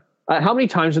number. How many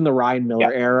times in the Ryan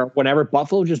Miller era, whenever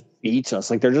Buffalo just beats us,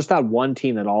 like they're just that one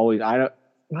team that always, God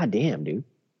damn, dude.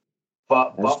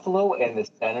 But Buffalo and the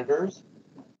Senators,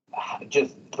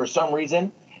 just for some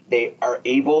reason, they are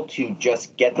able to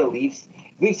just get the Leafs.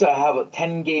 Leafs have a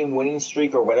 10-game winning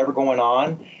streak or whatever going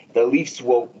on. The Leafs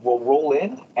will roll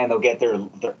in and they'll get their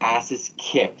asses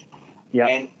kicked. Yeah.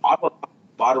 And Ottawa,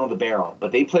 bottom of the barrel,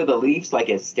 but they play the Leafs like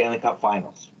it's Stanley Cup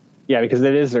Finals. Yeah, because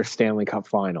it is their Stanley Cup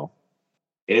final.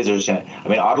 It is. I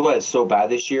mean, Ottawa is so bad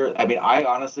this year. I mean, I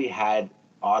honestly had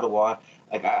Ottawa.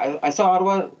 Like, I saw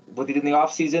Ottawa, what they did in the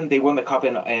offseason. They won the Cup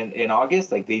in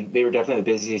August. Like, they were definitely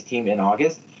the busiest team in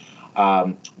August.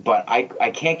 But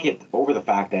I can't get over the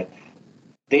fact that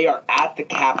they are at the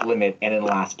cap limit and in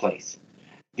last place.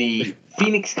 The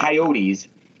Phoenix Coyotes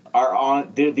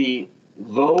they're the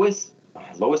lowest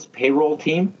payroll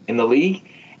team in the league,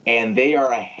 and they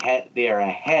are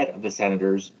ahead of the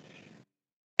Senators.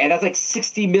 And that's like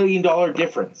 $60 million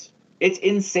difference. It's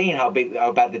insane how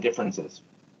bad the difference is.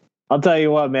 I'll tell you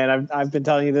what, man. I've been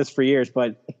telling you this for years,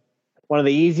 but one of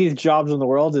the easiest jobs in the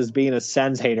world is being a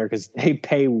Sens hater because they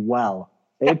pay well.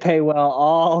 They pay well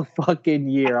all fucking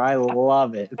year. I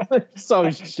love it.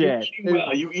 So shit.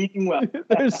 You eating well.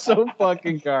 They're so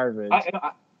fucking garbage.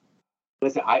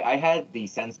 Listen, I had the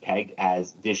Sens pegged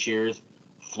as this year's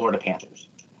Florida Panthers.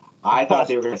 I thought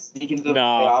they were going to sneak into the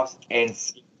playoffs and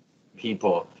see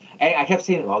people. And I kept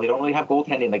saying, well, they don't really have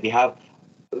goaltending. Like, they have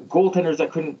goaltenders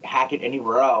that couldn't hack it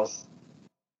anywhere else.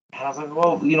 And I was like,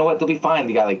 well, you know what? They'll be fine.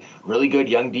 They got, like, really good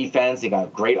young defense. They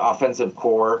got great offensive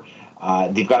core.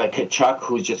 They've got a Kachuk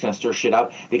who's just going to stir shit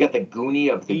up. They got the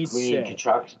Goonie of the Goonie and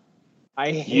Kachuk.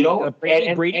 I hate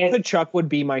Brady Kachuk would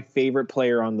be my favorite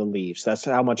player on the Leafs. That's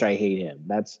how much I hate him.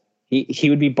 He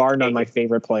would be bar none my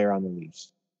favorite player on the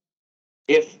Leafs.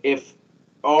 If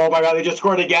oh my God, they just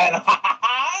scored again.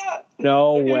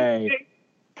 No way.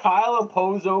 Kyle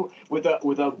Opozo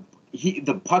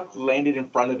the puck landed in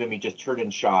front of him. He just turned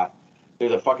and shot.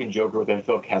 There's a fucking Joker with a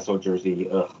Phil Kessel jersey.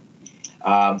 Ugh.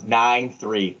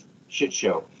 9-3. shit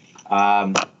show.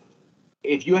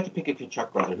 If you had to pick a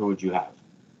Kachuk brother, who would you have?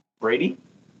 Brady?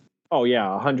 Oh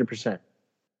yeah, 100%.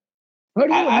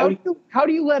 How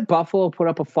do you let Buffalo put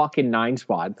up a fucking 9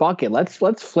 spot? Fuck it, let's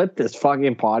flip this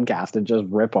fucking podcast and just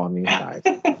rip on these guys.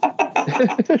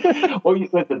 Well,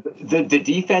 the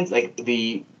defense, like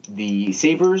the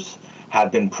Sabres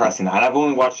have been pressing, and I've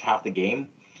only watched half the game.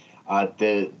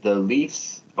 The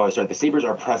Leafs, the Sabres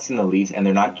are pressing the Leafs, and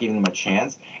they're not giving them a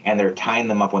chance, and they're tying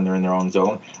them up when they're in their own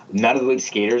zone. None of the Leafs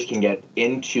skaters can get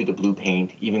into the blue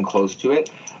paint, even close to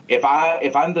it. If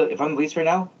I'm the Leafs right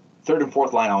now, third and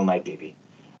fourth line all night, baby.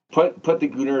 Put the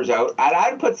Gooners out.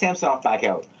 I'd put Samsonov back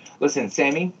out. Listen,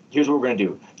 Sammy, here's what we're going to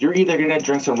do. You're either going to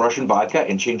drink some Russian vodka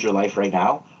and change your life right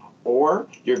now, or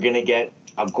you're going to get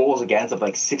a goals against of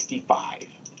like 65,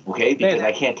 okay? Because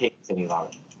I can't take this any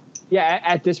longer. Yeah,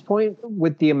 at this point,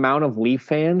 with the amount of Leaf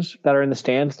fans that are in the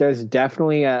stands, there's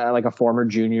definitely a former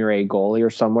junior A goalie or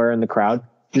somewhere in the crowd.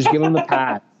 Just give him the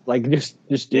pat. Like, just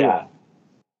do it.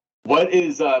 What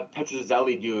is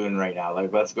Petrozelli doing right now?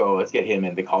 Like, let's go. Let's get him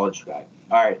in, the college guy.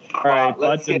 All right.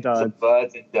 Let's get some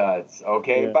buds and duds.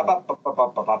 Okay. Yeah.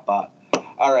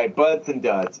 All right, buds and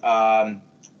duds.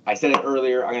 I said it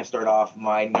earlier. I'm going to start off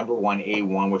my number one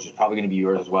A1, which is probably going to be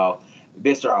yours as well.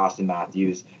 Mr. Austin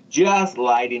Matthews, just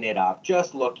lighting it up,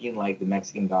 just looking like the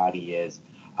Mexican god he is.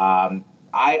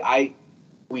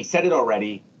 We said it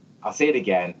already. I'll say it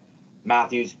again.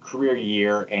 Matthews, career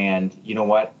year, and you know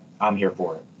what? I'm here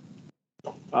for it.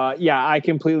 Yeah, I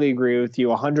completely agree with you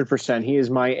 100%. He is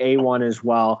my A1 as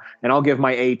well, and I'll give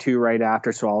my A2 right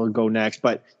after, so I'll go next.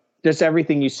 But just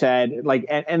everything you said, like,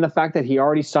 and the fact that he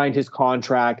already signed his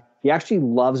contract, he actually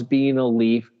loves being a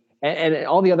Leaf, and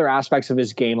all the other aspects of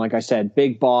his game. Like I said,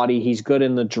 big body, he's good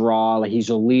in the draw, like he's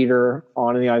a leader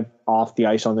on the off the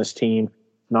ice on this team.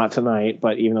 Not tonight,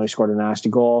 but even though he scored a nasty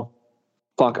goal.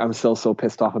 Fuck, I'm still so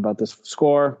pissed off about this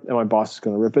score, and my boss is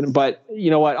going to rip it. But you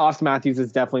know what? Austin Matthews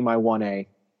is definitely my 1A.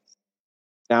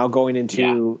 Now going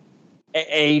into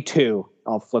A2,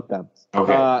 I'll flip them.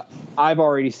 Okay. I've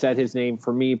already said his name.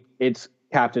 For me, it's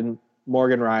Captain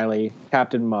Morgan Riley,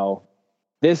 Captain Mo.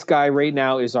 This guy right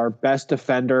now is our best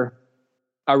defender.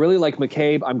 I really like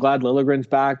McCabe. I'm glad Liljegren's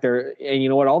back there. And you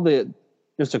know what?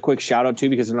 Just a quick shout out too,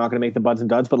 because they're not going to make the buds and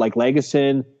duds, but like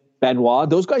Legason, Benoit,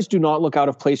 those guys do not look out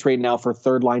of place right now for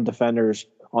third line defenders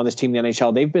on this team in the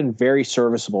NHL. They've been very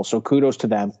serviceable, so kudos to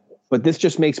them. But this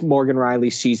just makes Morgan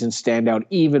Riley's season stand out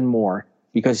even more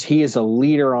because he is a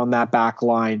leader on that back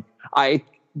line. I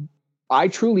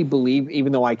truly believe,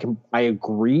 even though I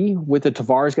agree with the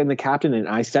Tavares getting the captain, and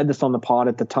I said this on the pod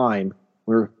at the time,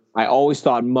 where I always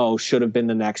thought Mo should have been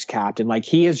the next captain. Like,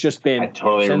 he has just been, I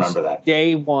totally remember that,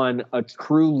 day one, a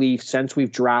true Leaf. Since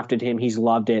we've drafted him, he's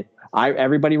loved it.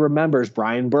 Everybody remembers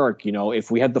Brian Burke. You know,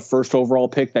 if we had the first overall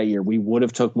pick that year, we would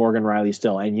have took Morgan Riley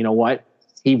still. And you know what?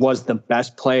 He was the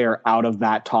best player out of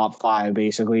that top 5,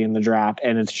 basically, in the draft.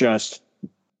 And it's just,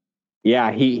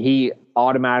 yeah, he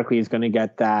automatically is going to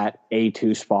get that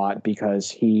A2 spot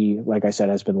because he, like I said,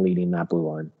 has been leading that blue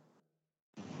line.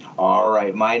 All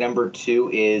right, my number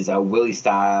 2 is Willie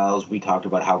Styles. We talked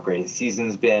about how great his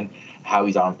season's been, how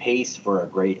he's on pace for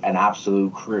an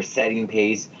absolute career-setting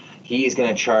pace. He is going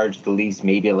to charge the Leafs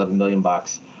maybe $11 million,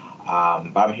 but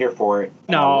I'm here for it.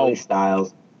 No, Willie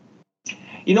Styles.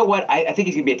 You know what? I think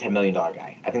he's going to be a $10 million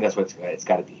guy. I think that's what it's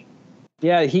got to be.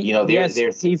 Yeah, he's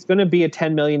going to be a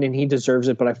 $10 million and he deserves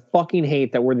it. But I fucking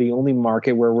hate that we're the only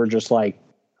market where we're just like,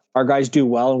 our guys do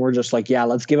well and we're just like, yeah,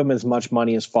 let's give them as much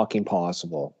money as fucking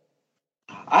possible.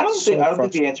 I don't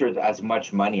think the answer is as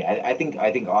much money. I think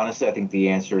honestly, I think the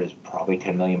answer is probably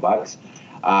 $10 million.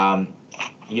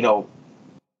 You know,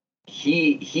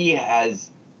 he has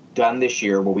done this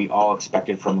year what we all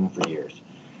expected from him for years.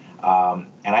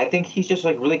 And I think he's just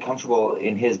like really comfortable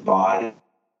in his body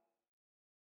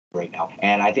right now.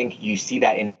 And I think you see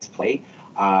that in his play.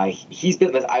 He's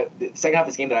been the second half of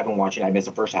this game that I've been watching. I missed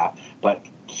the first half, but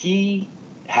he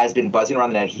has been buzzing around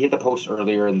the net. He hit the post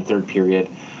earlier in the third period.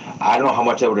 I don't know how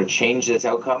much that would have changed this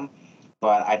outcome,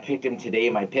 but I picked him today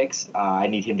in my picks. I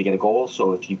need him to get a goal,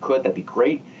 so if you could, that'd be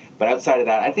great. But outside of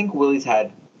that, I think Willie's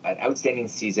had an outstanding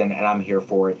season, and I'm here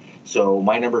for it. So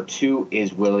my number 2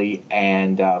 is Willie,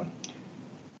 and I'm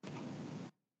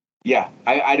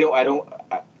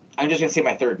just gonna say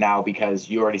my third now because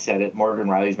you already said it. Morgan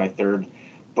Riley's my third,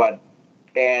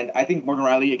 and I think Morgan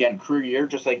Riley again, career year,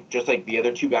 just like the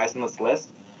other 2 guys on this list.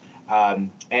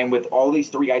 And with all these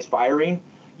 3 guys firing,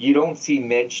 you don't see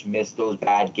Mitch miss those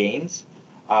bad games,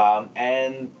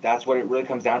 and that's what it really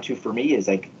comes down to for me. Is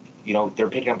like, you know, they're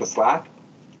picking up the slack,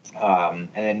 and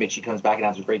then Mitchie comes back and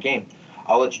has a great game.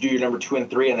 I'll let you do your number 2 and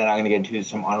 3, and then I'm gonna get into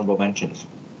some honorable mentions.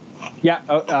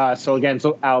 Yeah. So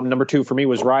number 2 for me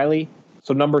was Riley.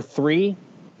 So number 3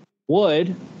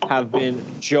 would have been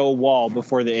Joe Wall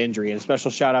before the injury. And a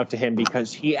special shout out to him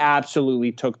because he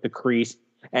absolutely took the crease.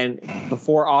 And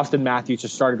before Austin Matthews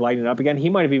just started lighting up again, he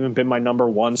might have even been my number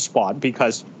 1 spot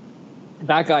because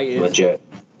that guy is legit.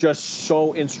 Just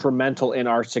so instrumental in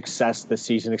our success this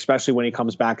season, especially when he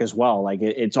comes back as well. Like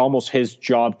it's almost his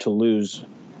job to lose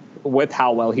with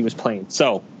how well he was playing.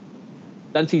 So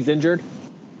since he's injured,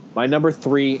 my number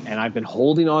 3, and I've been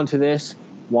holding on to this,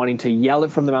 wanting to yell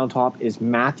it from the mountaintop, is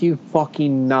Matthew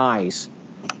fucking Nyes.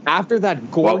 After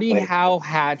that Gordie Howe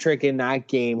hat trick in that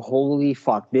game, holy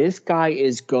fuck, this guy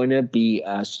is going to be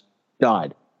a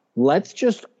stud. Let's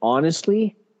just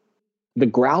honestly, the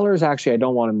Growlers, actually, I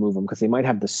don't want to move them because they might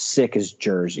have the sickest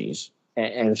jerseys.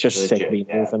 And it's just sick being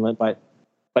Newfoundland. But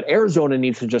Arizona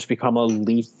needs to just become a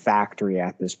Leaf factory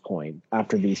at this point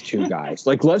after these 2 guys.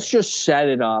 Like, let's just set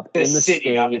it up in the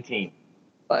city, state. the team.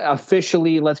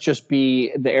 Officially, let's just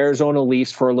be the Arizona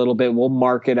Leafs for a little bit. We'll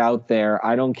mark it out there.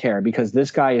 I don't care because this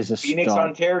guy is a Phoenix, stud.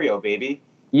 Ontario, baby.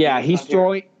 Yeah, he's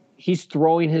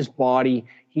throwing his body.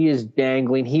 He is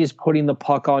dangling. He is putting the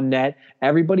puck on net.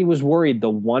 Everybody was worried. The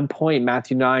 1 point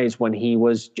Matthew Nyes when he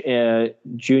was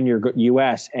junior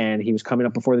US and he was coming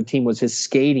up before the team was his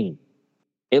skating.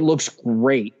 It looks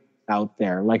great out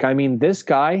there. Like, I mean, this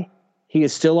guy, he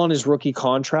is still on his rookie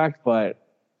contract, but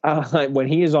when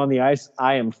he is on the ice,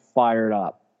 I am fired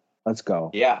up. Let's go.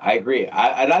 Yeah, I agree.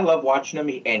 I love watching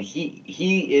him, and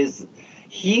he's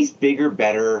bigger,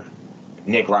 better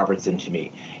Nick Robertson to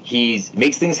me. He's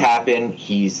makes things happen.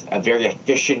 He's a very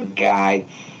efficient guy,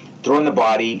 throwing the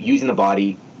body, using the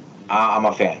body. I'm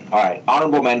a fan. All right,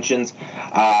 honorable mentions.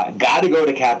 Got to go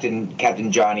to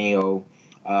Captain Johnny O.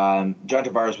 John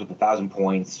Tavares with 1,000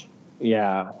 points.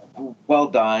 Yeah, well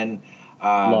done.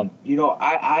 And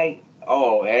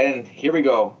here we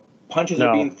go. Punches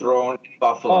are being thrown in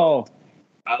Buffalo.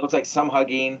 It looks like some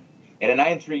hugging in a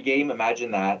 9-3 game.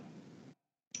 Imagine that.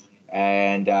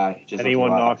 And just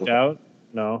anyone knocked out?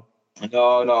 No.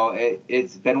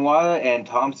 It's Benoit and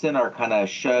Thompson are kind of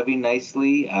shoving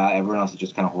nicely. Everyone else is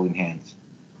just kind of holding hands.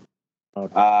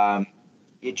 Okay.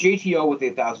 JTO with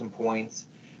 1,000 points.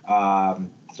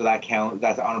 So that counts.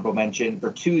 That's an honorable mention.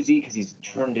 Bertuzzi because he's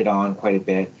turned it on quite a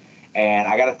bit. And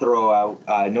I got to throw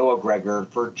out Noah Gregor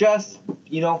for just,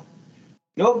 Noah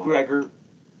Gregor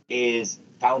is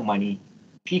found money,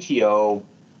 PTO.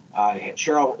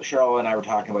 Cheryl and I were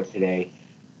talking about today.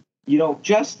 How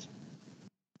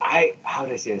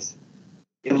did I say this?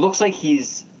 It looks like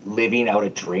he's living out a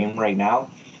dream right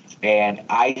now. And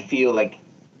I feel like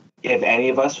if any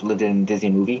of us lived in a Disney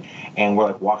movie and we're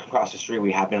like walking across the street,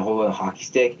 we happen to hold a hockey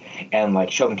stick and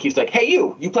like Sheldon Keefe's like, hey,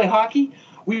 you play hockey?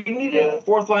 We need a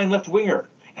 4th line left winger.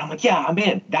 And I'm like, yeah, I'm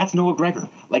in. That's Noah Gregor.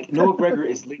 Like, Noah Gregor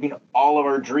is living all of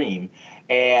our dream,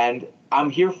 and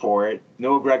I'm here for it.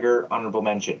 Noah Gregor, honorable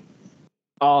mention.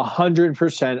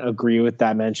 100% agree with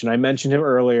that mention. I mentioned him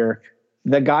earlier.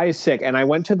 The guy is sick, and I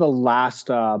went to the last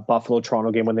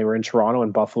Buffalo-Toronto game when they were in Toronto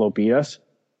and Buffalo beat us.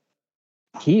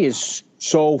 He is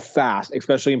so fast,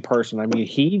 especially in person. I mean,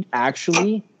 he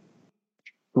actually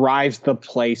drives the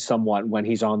play somewhat when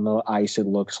he's on the ice, it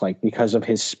looks like, because of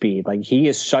his speed. Like, he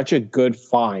is such a good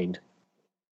find.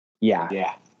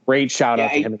 Yeah. Great shout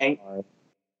out to him.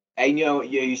 And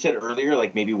you said earlier,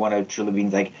 like maybe one of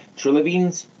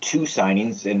Trelevine's 2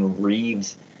 signings in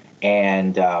Reeves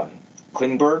and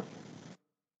Klingberg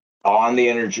on the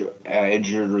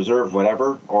injured reserve,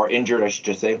 whatever, or injured, I should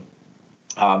just say.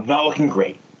 Not looking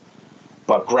great.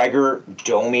 But Gregor,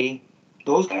 Domi,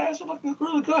 those guys are looking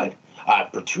really good.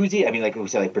 Bertuzzi, I mean, like we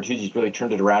said, like Bertuzzi's really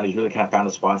turned it around. He's really kind of found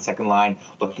a spot. Second line,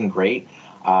 looking great.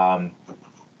 Those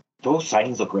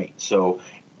signings look great. So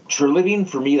Treliving,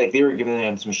 for me, like they were giving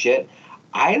him some shit.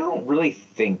 I don't really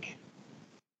think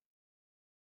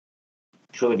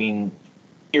Treliving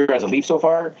here as a Leaf so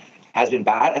far has been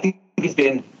bad. I think it's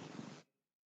been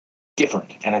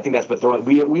different, and I think that's what throwing.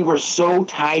 We were so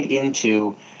tied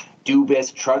into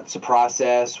Dubas, trust the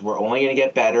process. We're only going to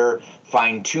get better.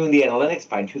 Fine-tune the analytics.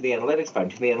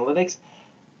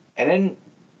 And then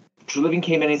Treliving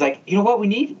came in and he's like, you know what we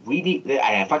need?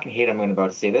 I fucking hate I'm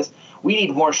about to say this. We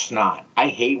need more snot. I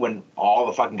hate when all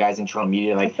the fucking guys in Toronto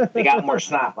media like, they got more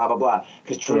snot, blah, blah, blah.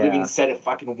 Because Treliving said it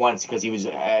fucking once because he was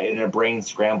in a brain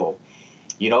scramble.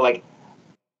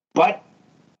 But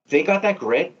they got that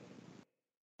grit.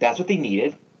 That's what they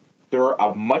needed. They're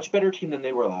a much better team than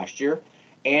they were last year.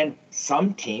 And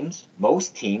some teams,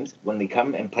 most teams, when they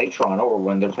come and play Toronto or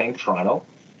when they're playing Toronto,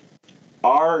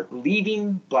 are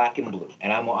leaving black and blue.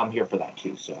 And I'm here for that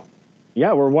too. So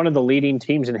Yeah, we're one of the leading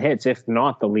teams in hits, if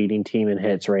not the leading team in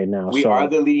hits right now. We are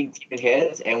the leading team in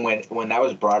hits, and when that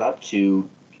was brought up to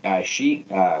Keith,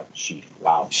 when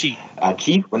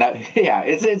that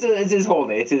it's his whole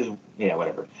name, it's his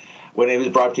whatever. When it was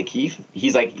brought up to Keith,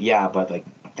 he's like, yeah, but like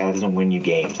that doesn't win you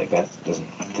games. Like that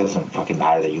doesn't fucking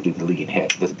matter that you lead the league in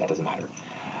hits. That doesn't matter.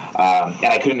 And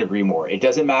I couldn't agree more. It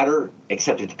doesn't matter,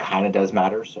 except it kind of does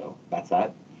matter. So that's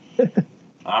that.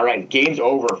 All right, game's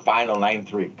over. Final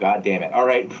 9-3. God damn it. All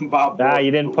right, Bob.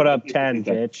 You didn't put up 10,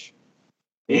 bitch.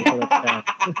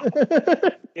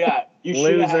 Yeah, you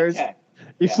losers.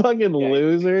 You fucking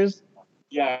losers.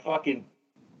 Yeah, fucking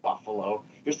Buffalo.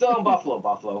 You're still in Buffalo.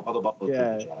 Although Buffalo.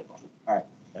 Yeah. All right.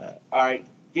 All right.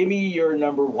 Give me your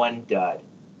number one dud.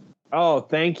 Oh,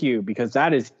 thank you, because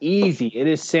that is easy. It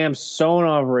is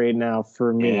Samsonov right now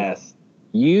for me. Yes.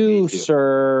 You,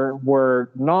 sir, were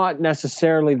not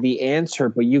necessarily the answer,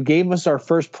 but you gave us our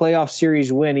first playoff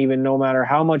series win, even no matter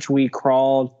how much we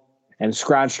crawled and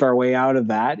scratched our way out of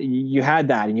that. You had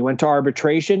that, and you went to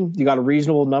arbitration. You got a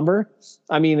reasonable number.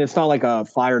 I mean, it's not like a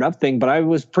fired up thing, but I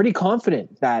was pretty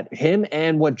confident that him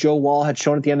and what Joe Wall had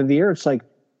shown at the end of the year, it's like,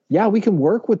 yeah, we can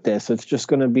work with this. It's just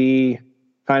going to be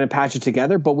kind of patch it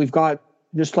together, but we've got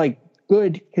just like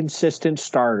good, consistent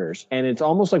starters. And it's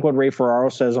almost like what Ray Ferraro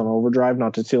says on Overdrive,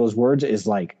 not to steal his words, is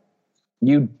like,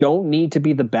 you don't need to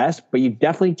be the best, but you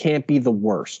definitely can't be the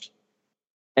worst.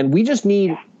 And we just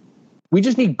need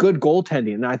good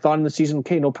goaltending. And I thought in the season,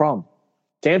 okay, no problem.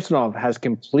 Samsonov has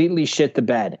completely shit the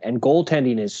bed, and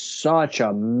goaltending is such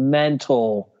a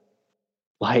mental,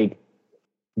 like,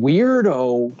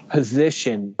 weirdo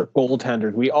position for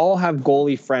goaltenders. We all have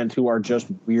goalie friends who are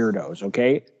just weirdos,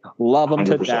 okay? Love them 100%.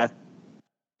 To death.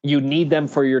 You need them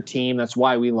for your team. That's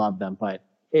why we love them. But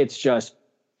it's just,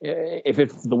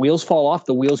 if the wheels fall off,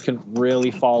 the wheels can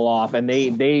really fall off, and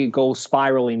they go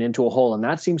spiraling into a hole. And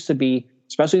that seems to be,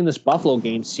 especially in this Buffalo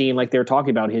game, seeing like they were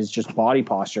talking about his just body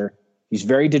posture. He's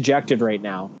very dejected right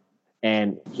now,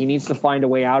 and he needs to find a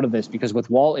way out of this, because with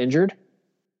Wall injured,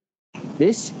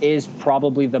 this is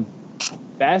probably the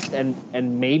best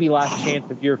and maybe last chance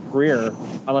of your career,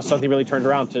 unless something really turned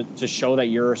around, to show that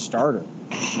you're a starter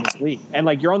in this league. And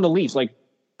like, you're on the Leafs, like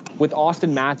with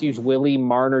Austin Matthews, Willie,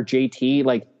 Marner, JT,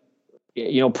 like,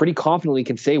 pretty confidently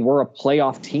can say we're a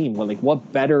playoff team. Like,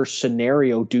 what better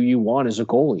scenario do you want as a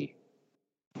goalie?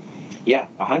 Yeah,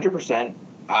 100%.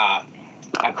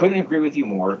 I couldn't agree with you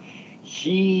more.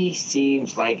 He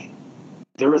seems like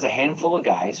there was a handful of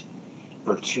guys,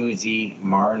 Bertuzzi,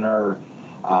 Marner,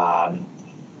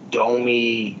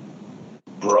 Domi,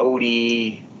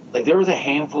 Brody. Like, there was a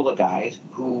handful of guys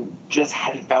who just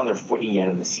hadn't found their footing yet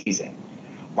in the season.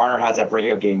 Marner has that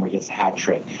breakout game where he gets a hat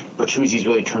trick. Bertuzzi's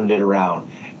really turned it around.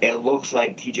 It looks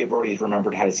like TJ Brody's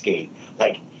remembered how to skate.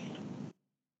 Like,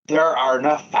 there are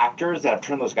enough factors that have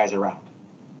turned those guys around.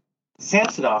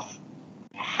 Samsonov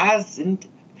hasn't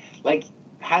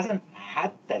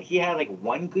had that. He had like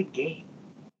one good game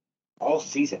all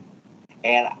season,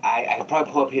 and I could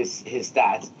probably pull up his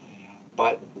stats,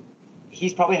 but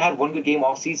he's probably had one good game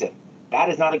all season. That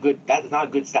is not a good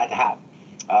stat to have.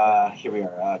 Here we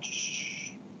are.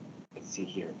 Let's see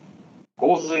here.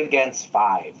 Goals against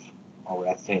 5. Oh,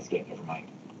 that's today's game. Never mind.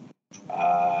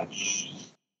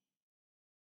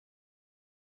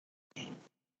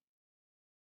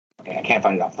 Okay, I can't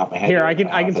find it off the top of my head. Here, I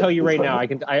can tell you right now.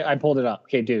 I pulled it up.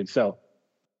 Okay, dude. So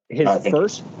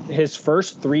his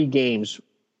first 3 games,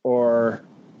 like,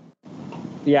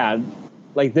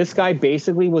 this guy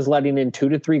basically was letting in 2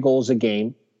 to 3 goals a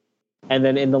game, and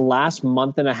then in the last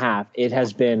month and a half, it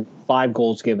has been 5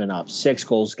 goals given up, 6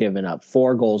 goals given up,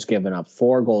 4 goals given up,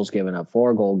 4 goals given up,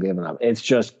 4 goals given up. It's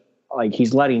just like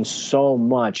he's letting so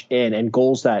much in, and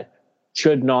goals that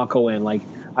should not go in. Like,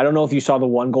 I don't know if you saw the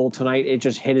one goal tonight. It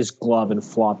just hit his glove and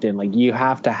flopped in. Like, you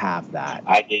have to have that.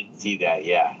 I didn't see that.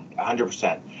 Yeah,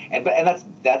 100%. And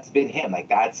that's been him. Like,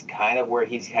 that's kind of where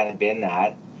he's kind of been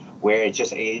at, where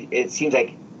it seems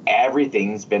like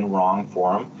everything's been wrong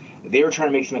for him. They were trying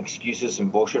to make some excuses,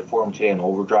 some bullshit for him today on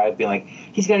Overdrive, being like,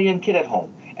 he's got a young kid at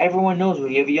home. Everyone knows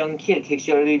when you have a young kid, it takes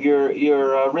you out of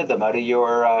your rhythm, out of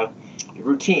your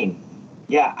routine.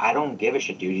 Yeah, I don't give a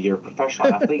shit, dude. You're a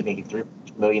professional athlete making $3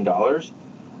 million.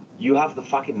 You have the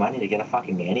fucking money to get a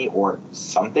fucking nanny or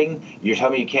something. You're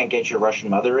telling me you can't get your Russian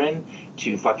mother in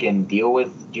to fucking deal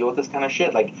with this kind of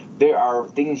shit? Like, there are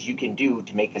things you can do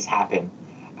to make this happen,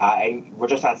 and we're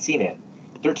just not seeing it.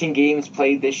 13 games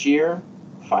played this year,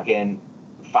 fucking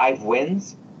 5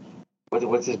 wins.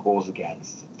 What's his goals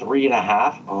against?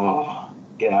 3.5. Oh,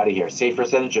 get out of here. Save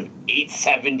percentage of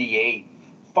 .878.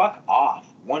 Fuck off.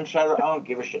 One shutter, I don't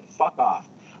give a shit. Fuck off.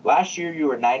 Last year you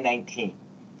were .919.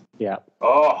 Yeah.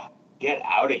 Oh, Get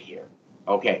out of here.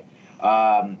 Okay.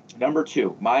 Number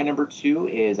two. My number two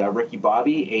is Ricky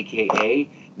Bobby, a.k.a.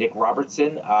 Nick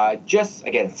Robertson. Just,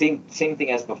 again, same thing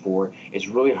as before. It's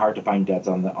really hard to find duds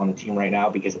on the team right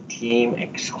now because the team,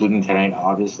 excluding tonight,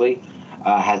 obviously,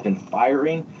 has been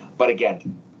firing. But,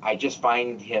 again, I just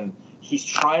find him – he's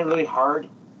trying really hard.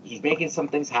 He's making some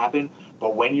things happen.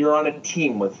 But when you're on a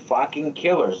team with fucking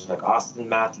killers like Austin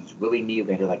Matthews, Willie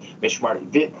Nylander, like Mitch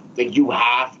Martin,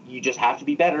 you just have to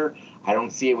be better. I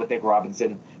don't see it with Nick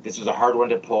Robinson. This was a hard one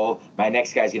to pull. My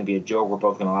next guy's going to be a joke. We're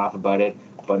both going to laugh about it.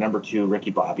 But number two, Ricky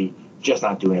Bobby, just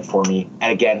not doing it for me.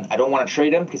 And again, I don't want to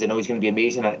trade him because I know he's going to be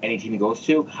amazing on any team he goes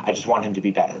to. I just want him to be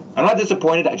better. I'm not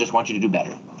disappointed. I just want you to do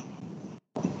better.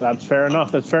 That's fair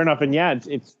enough. And yeah,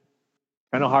 it's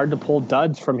kind of hard to pull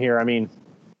duds from here. I mean,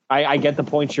 I get the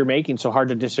points you're making, so hard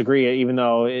to disagree, even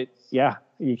though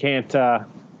you can't. I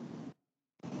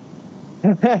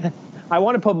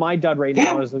want to put my dud right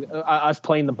now as us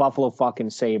playing the Buffalo fucking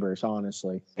Sabres,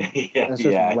 honestly.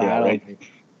 Right.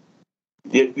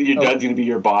 Your dad's going to be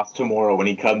your boss tomorrow when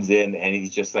he comes in and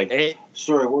he's just like,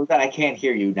 sorry, what was that? I can't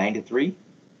hear you. 9-3?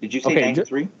 Did you say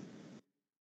 9-3?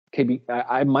 Okay,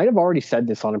 I might have already said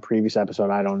this on a previous episode.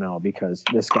 I don't know because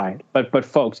this guy. But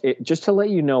folks, just to let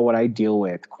you know what I deal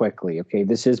with quickly, okay,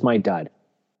 this is my dud.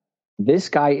 This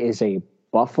guy is a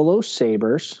Buffalo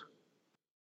Sabres,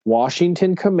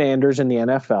 Washington Commanders in the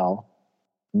NFL,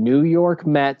 New York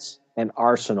Mets, and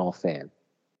Arsenal fan.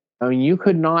 I mean, you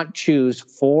could not choose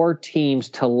 4 teams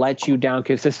to let you down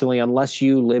consistently unless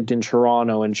you lived in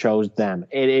Toronto and chose them.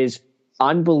 It is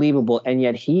unbelievable, and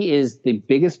yet he is the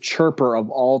biggest chirper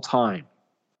of all time.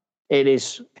 It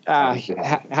is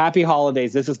happy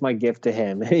holidays. This is my gift to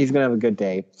him. He's going to have a good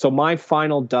day. So my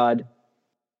final dud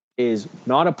is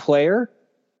not a player,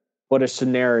 but a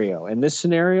scenario. And this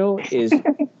scenario is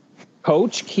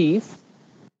Coach Keith,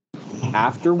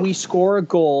 after we score a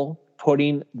goal,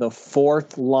 putting the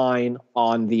 4th line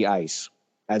on the ice.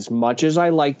 As much as I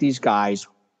like these guys,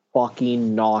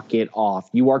 fucking knock it off.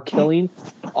 You are killing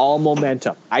all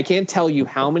momentum. I can't tell you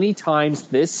how many times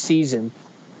this season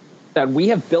that we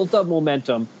have built up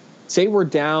momentum. Say we're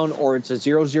down or it's a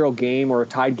 0-0 game or a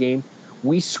tied game.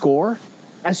 We score.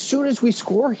 As soon as we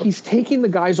score, he's taking the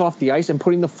guys off the ice and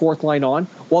putting the 4th line on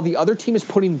while the other team is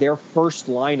putting their 1st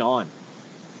line on.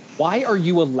 Why are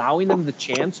you allowing them the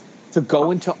chance to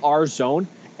go into our zone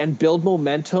and build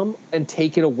momentum and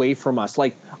take it away from us?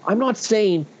 Like, I'm not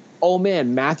saying, oh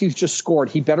man, Matthews just scored.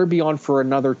 He better be on for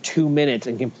another 2 minutes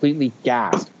and completely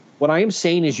gassed. What I am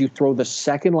saying is you throw the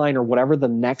 2nd line or whatever the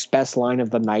next best line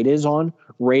of the night is on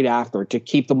right after to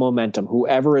keep the momentum,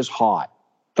 whoever is hot.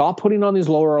 Stop putting on these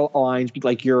lower lines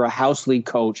like you're a house league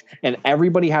coach and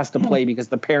everybody has to play because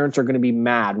the parents are going to be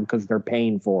mad because they're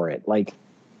paying for it. Like,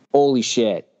 holy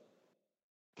shit.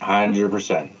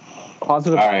 100%.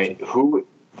 Positive. All right.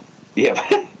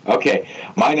 Yeah. Okay.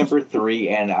 My number 3,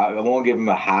 and I won't give him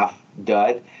a half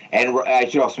dud. And I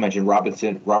should also mention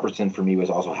Robertson for me was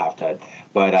also half dud.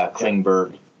 But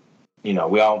Klingberg, we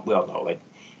all know, like,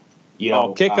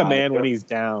 kick a man when he's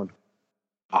down.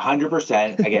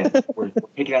 100%. Again, we're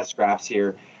picking out scraps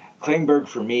here. Klingberg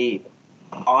for me,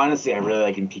 honestly, I really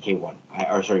like him PP1.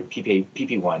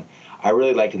 I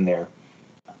really liked him there.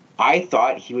 I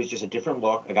thought he was just a different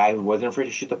look, a guy who wasn't afraid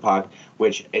to shoot the puck,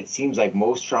 which it seems like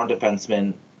most Toronto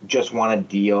defensemen just want to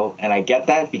deal. And I get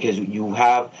that because you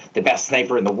have the best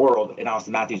sniper in the world in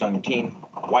Austin Matthews on your team.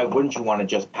 Why wouldn't you want to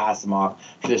just pass him off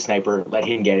to the sniper, let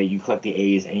him get it, you collect the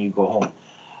A's, and you go home?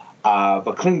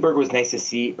 But Klingberg was nice to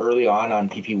see early on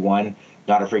PP1,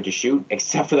 not afraid to shoot,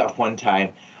 except for that one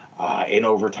time in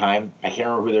overtime. I can't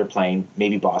remember who they're playing,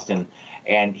 maybe Boston.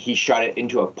 And he shot it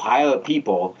into a pile of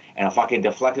people and a fucking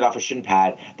deflected off a shin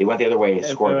pad. They went the other way and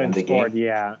scored in the game.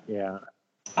 Yeah.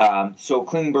 So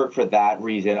Klingberg for that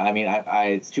reason. I mean,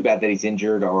 it's too bad that he's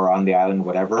injured or on the island,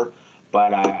 whatever.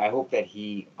 But I hope that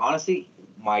honestly,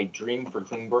 my dream for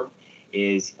Klingberg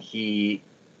is he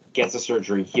gets the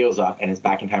surgery, heals up, and is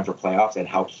back in time for playoffs and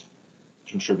helps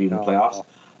contribute in the playoffs.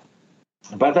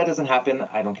 But if that doesn't happen,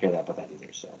 I don't care about that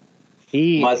either. So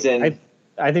Muzzin,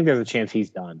 I think there's a chance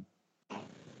he's done.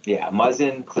 Yeah,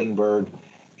 Muzzin, Klingberg,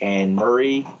 and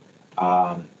Murray,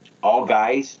 all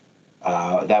guys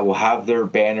that will have their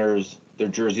banners, their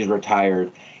jerseys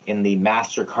retired in the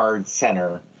MasterCard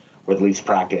Center where the Leafs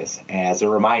practice. As a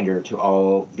reminder to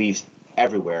all Leafs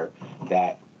everywhere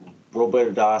that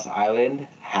Robidas Island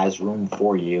has room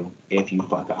for you if you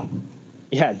fuck up.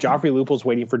 Yeah, Joffrey Lupul's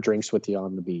waiting for drinks with you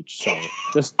on the beach. So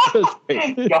just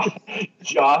wait.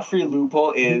 Joffrey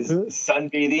Lupul is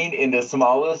sunbathing in the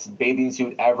smallest bathing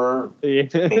suit ever.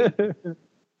 Yeah.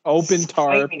 Open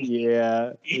tarp.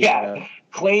 claiming- Yeah.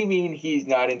 claiming he's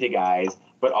not into guys,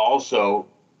 but also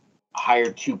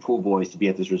hired 2 pool boys to be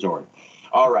at this resort.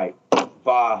 All right,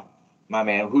 Bah, my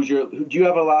man, do you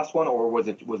have a last one, or was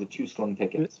it 2 slim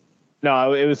pickings?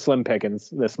 No, it was slim pickings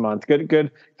this month. Good.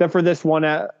 Except for this one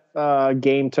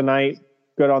game tonight.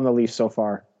 Good on the Leafs so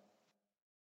far.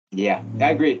 Yeah,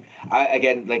 I agree.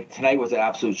 Again, like tonight was an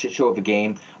absolute shit show of a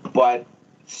game, but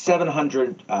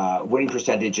 700 winning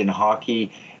percentage in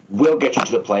hockey will get you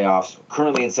to the playoffs.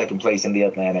 Currently in second place in the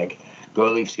Atlantic.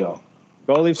 Go Leafs, go!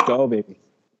 Go Leafs, go, baby.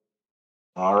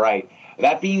 All right.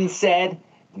 That being said,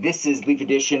 this is Leaf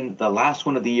Edition, the last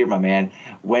one of the year, my man.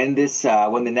 When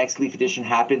the next Leaf Edition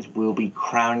happens, we'll be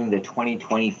crowning the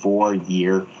 2024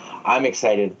 year. I'm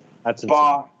excited. That's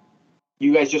Bah,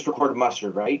 you guys just recorded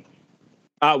Mustard, right?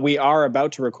 We are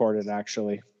about to record it,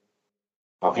 actually.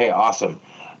 Okay, awesome.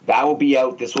 That will be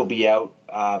out. This will be out.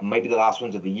 Might be the last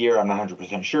ones of the year. I'm not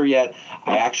 100% sure yet.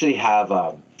 I actually have.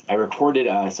 I recorded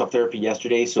self therapy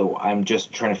yesterday, so I'm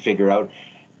just trying to figure out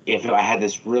if I had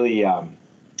this really.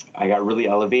 I got really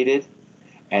elevated,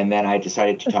 and then I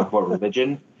decided to talk about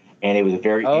religion, and it was a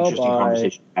very interesting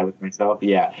conversation I had with myself.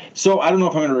 Yeah. So I don't know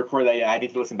if I'm going to record that yet. I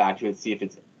need to listen back to it, see if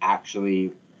it's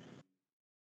actually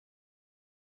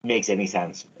makes any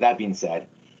sense. That being said,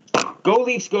 go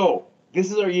Leafs, go!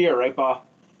 This is our year, right, Bah?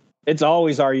 It's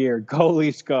always our year. Go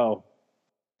Leafs, go.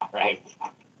 All right.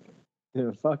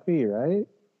 Fuck me, right?